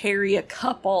having to carry a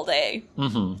cup all day.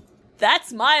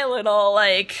 That's my little,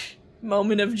 like,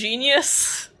 moment of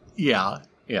genius. Yeah,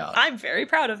 yeah. I'm very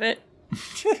proud of it.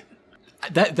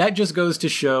 That just goes to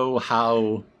show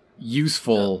how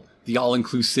useful the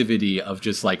all-inclusivity of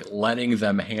just, like, letting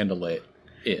them handle it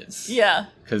is. Yeah.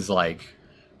 Because, like,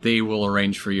 they will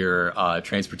arrange for your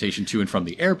transportation to and from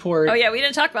the airport. Oh, yeah, we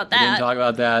didn't talk about that. We didn't talk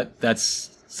about that.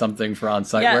 That's something for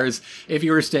on-site. Yeah. Whereas if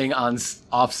you were staying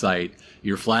off-site,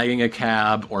 you're flagging a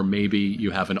cab, or maybe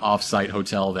you have an off-site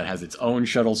hotel that has its own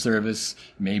shuttle service.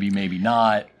 Maybe, maybe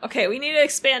not. Okay, we need to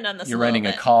expand on this You're renting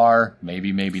a car.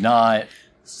 Maybe, maybe not.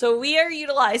 So we are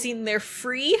utilizing their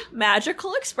free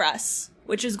Magical Express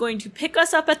which is going to pick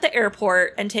us up at the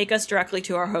airport and take us directly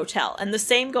to our hotel. And the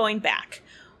same going back.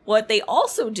 What they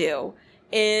also do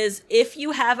is if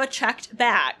you have a checked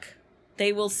bag,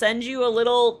 they will send you a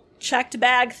little checked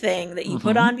bag thing that you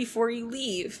put on before you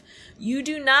leave. You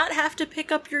do not have to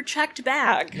pick up your checked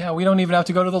bag. Yeah, we don't even have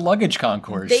to go to the luggage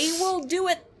concourse. They will do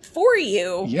it for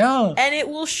you. Yeah. And it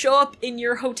will show up in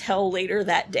your hotel later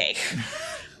that day.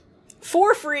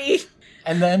 For free.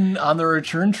 And then on the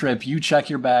return trip, you check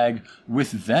your bag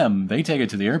with them. They take it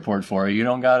to the airport for you. You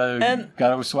don't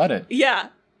gotta sweat it. Yeah.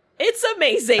 It's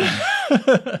amazing.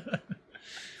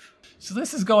 So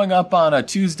this is going up on a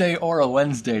Tuesday or a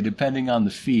Wednesday, depending on the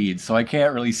feed. So I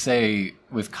can't really say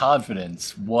with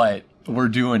confidence what we're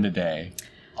doing today.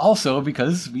 Also,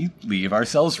 because we leave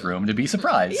ourselves room to be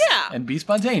surprised. Yeah. And be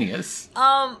spontaneous.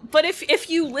 But if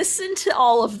you listen to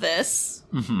all of this,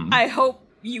 I hope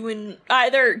you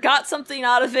either got something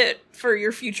out of it for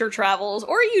your future travels,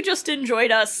 or you just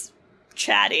enjoyed us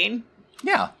chatting.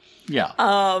 Yeah.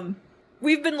 Yeah.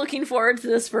 We've been looking forward to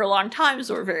this for a long time,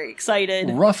 so we're very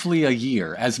excited. Roughly a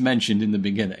year, as mentioned in the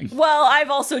beginning. Well, I've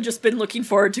also just been looking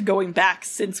forward to going back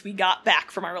since we got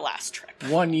back from our last trip.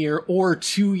 1 year or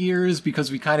 2 years, because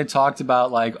we kind of talked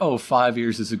about 5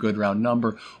 years is a good round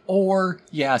number. Or,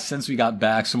 yeah, since we got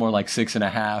back, so more like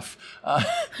 6.5.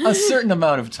 A certain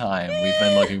amount of time we've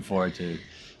been looking forward to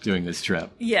doing this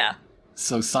trip. Yeah.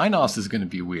 So sign-offs is going to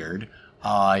be weird.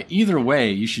 Either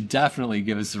way, you should definitely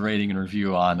give us a rating and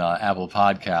review on Apple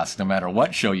Podcasts, no matter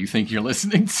what show you think you're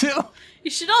listening to.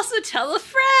 You should also tell a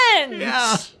friend.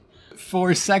 Yeah.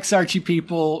 For Sex Archie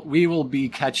people, we will be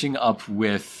catching up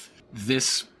with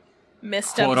this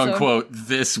missed quote episode. unquote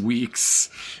this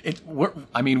week's.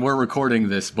 We're recording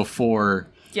this before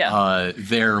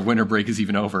their winter break is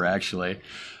even over, actually.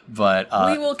 But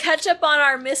we will catch up on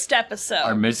our missed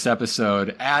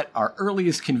episode. At our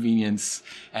earliest convenience,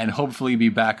 and hopefully be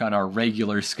back on our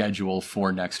regular schedule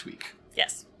for next week.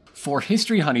 Yes. For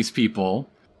History Honeys people,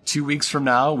 2 weeks from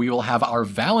now, we will have our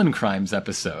Valencrimes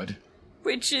episode.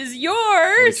 Which is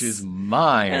yours. Which is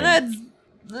mine. And that's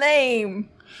lame.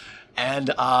 And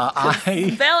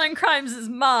Valencrimes is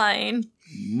mine.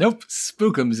 Nope,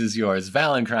 Spookums is yours.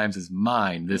 Valencrimes is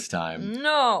mine this time.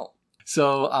 No.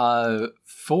 So,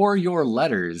 for your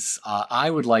letters, I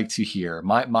would like to hear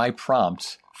my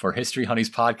prompt for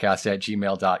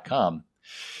historyhoneyspodcast@gmail.com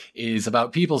is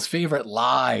about people's favorite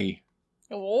lie.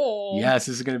 Oh. Yes,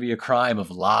 this is going to be a crime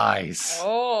of lies.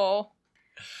 Oh.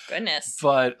 Goodness.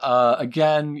 But,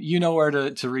 again, you know where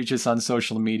to reach us on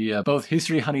social media. Both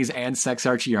History Honeys and Sex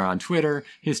Archie are on Twitter.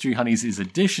 History Honeys is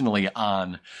additionally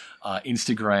on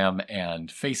Instagram and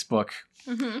Facebook.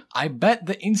 Mm-hmm. I bet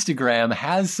the Instagram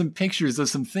has some pictures of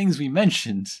some things we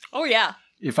mentioned. Oh, yeah.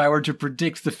 If I were to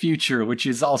predict the future, which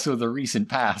is also the recent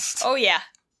past. Oh, yeah.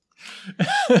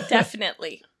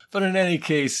 Definitely. But in any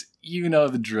case, you know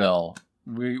the drill.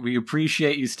 We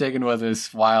appreciate you sticking with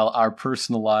us while our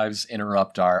personal lives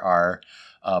interrupt our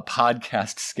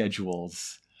podcast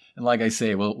schedules. And like I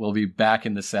say, we'll be back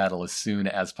in the saddle as soon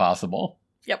as possible.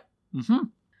 Yep. Mm-hmm.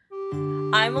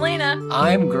 I'm Elena.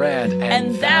 I'm Grant.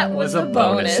 And that was a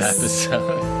bonus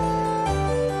episode.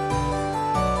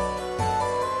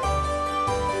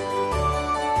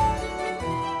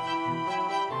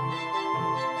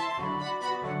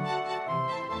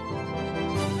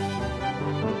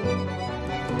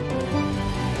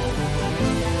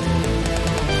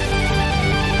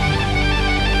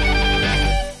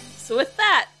 So with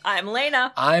that, I'm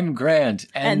Elena. I'm Grant.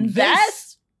 And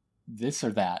that's... This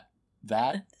or that?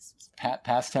 That?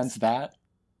 Past tense that?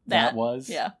 That was?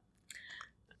 Yeah.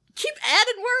 Keep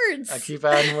adding words. I keep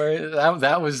adding words.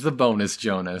 That was the bonus,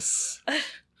 Jonas. Do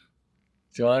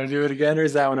you want to do it again, or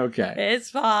is that one okay? It's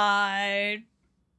fine.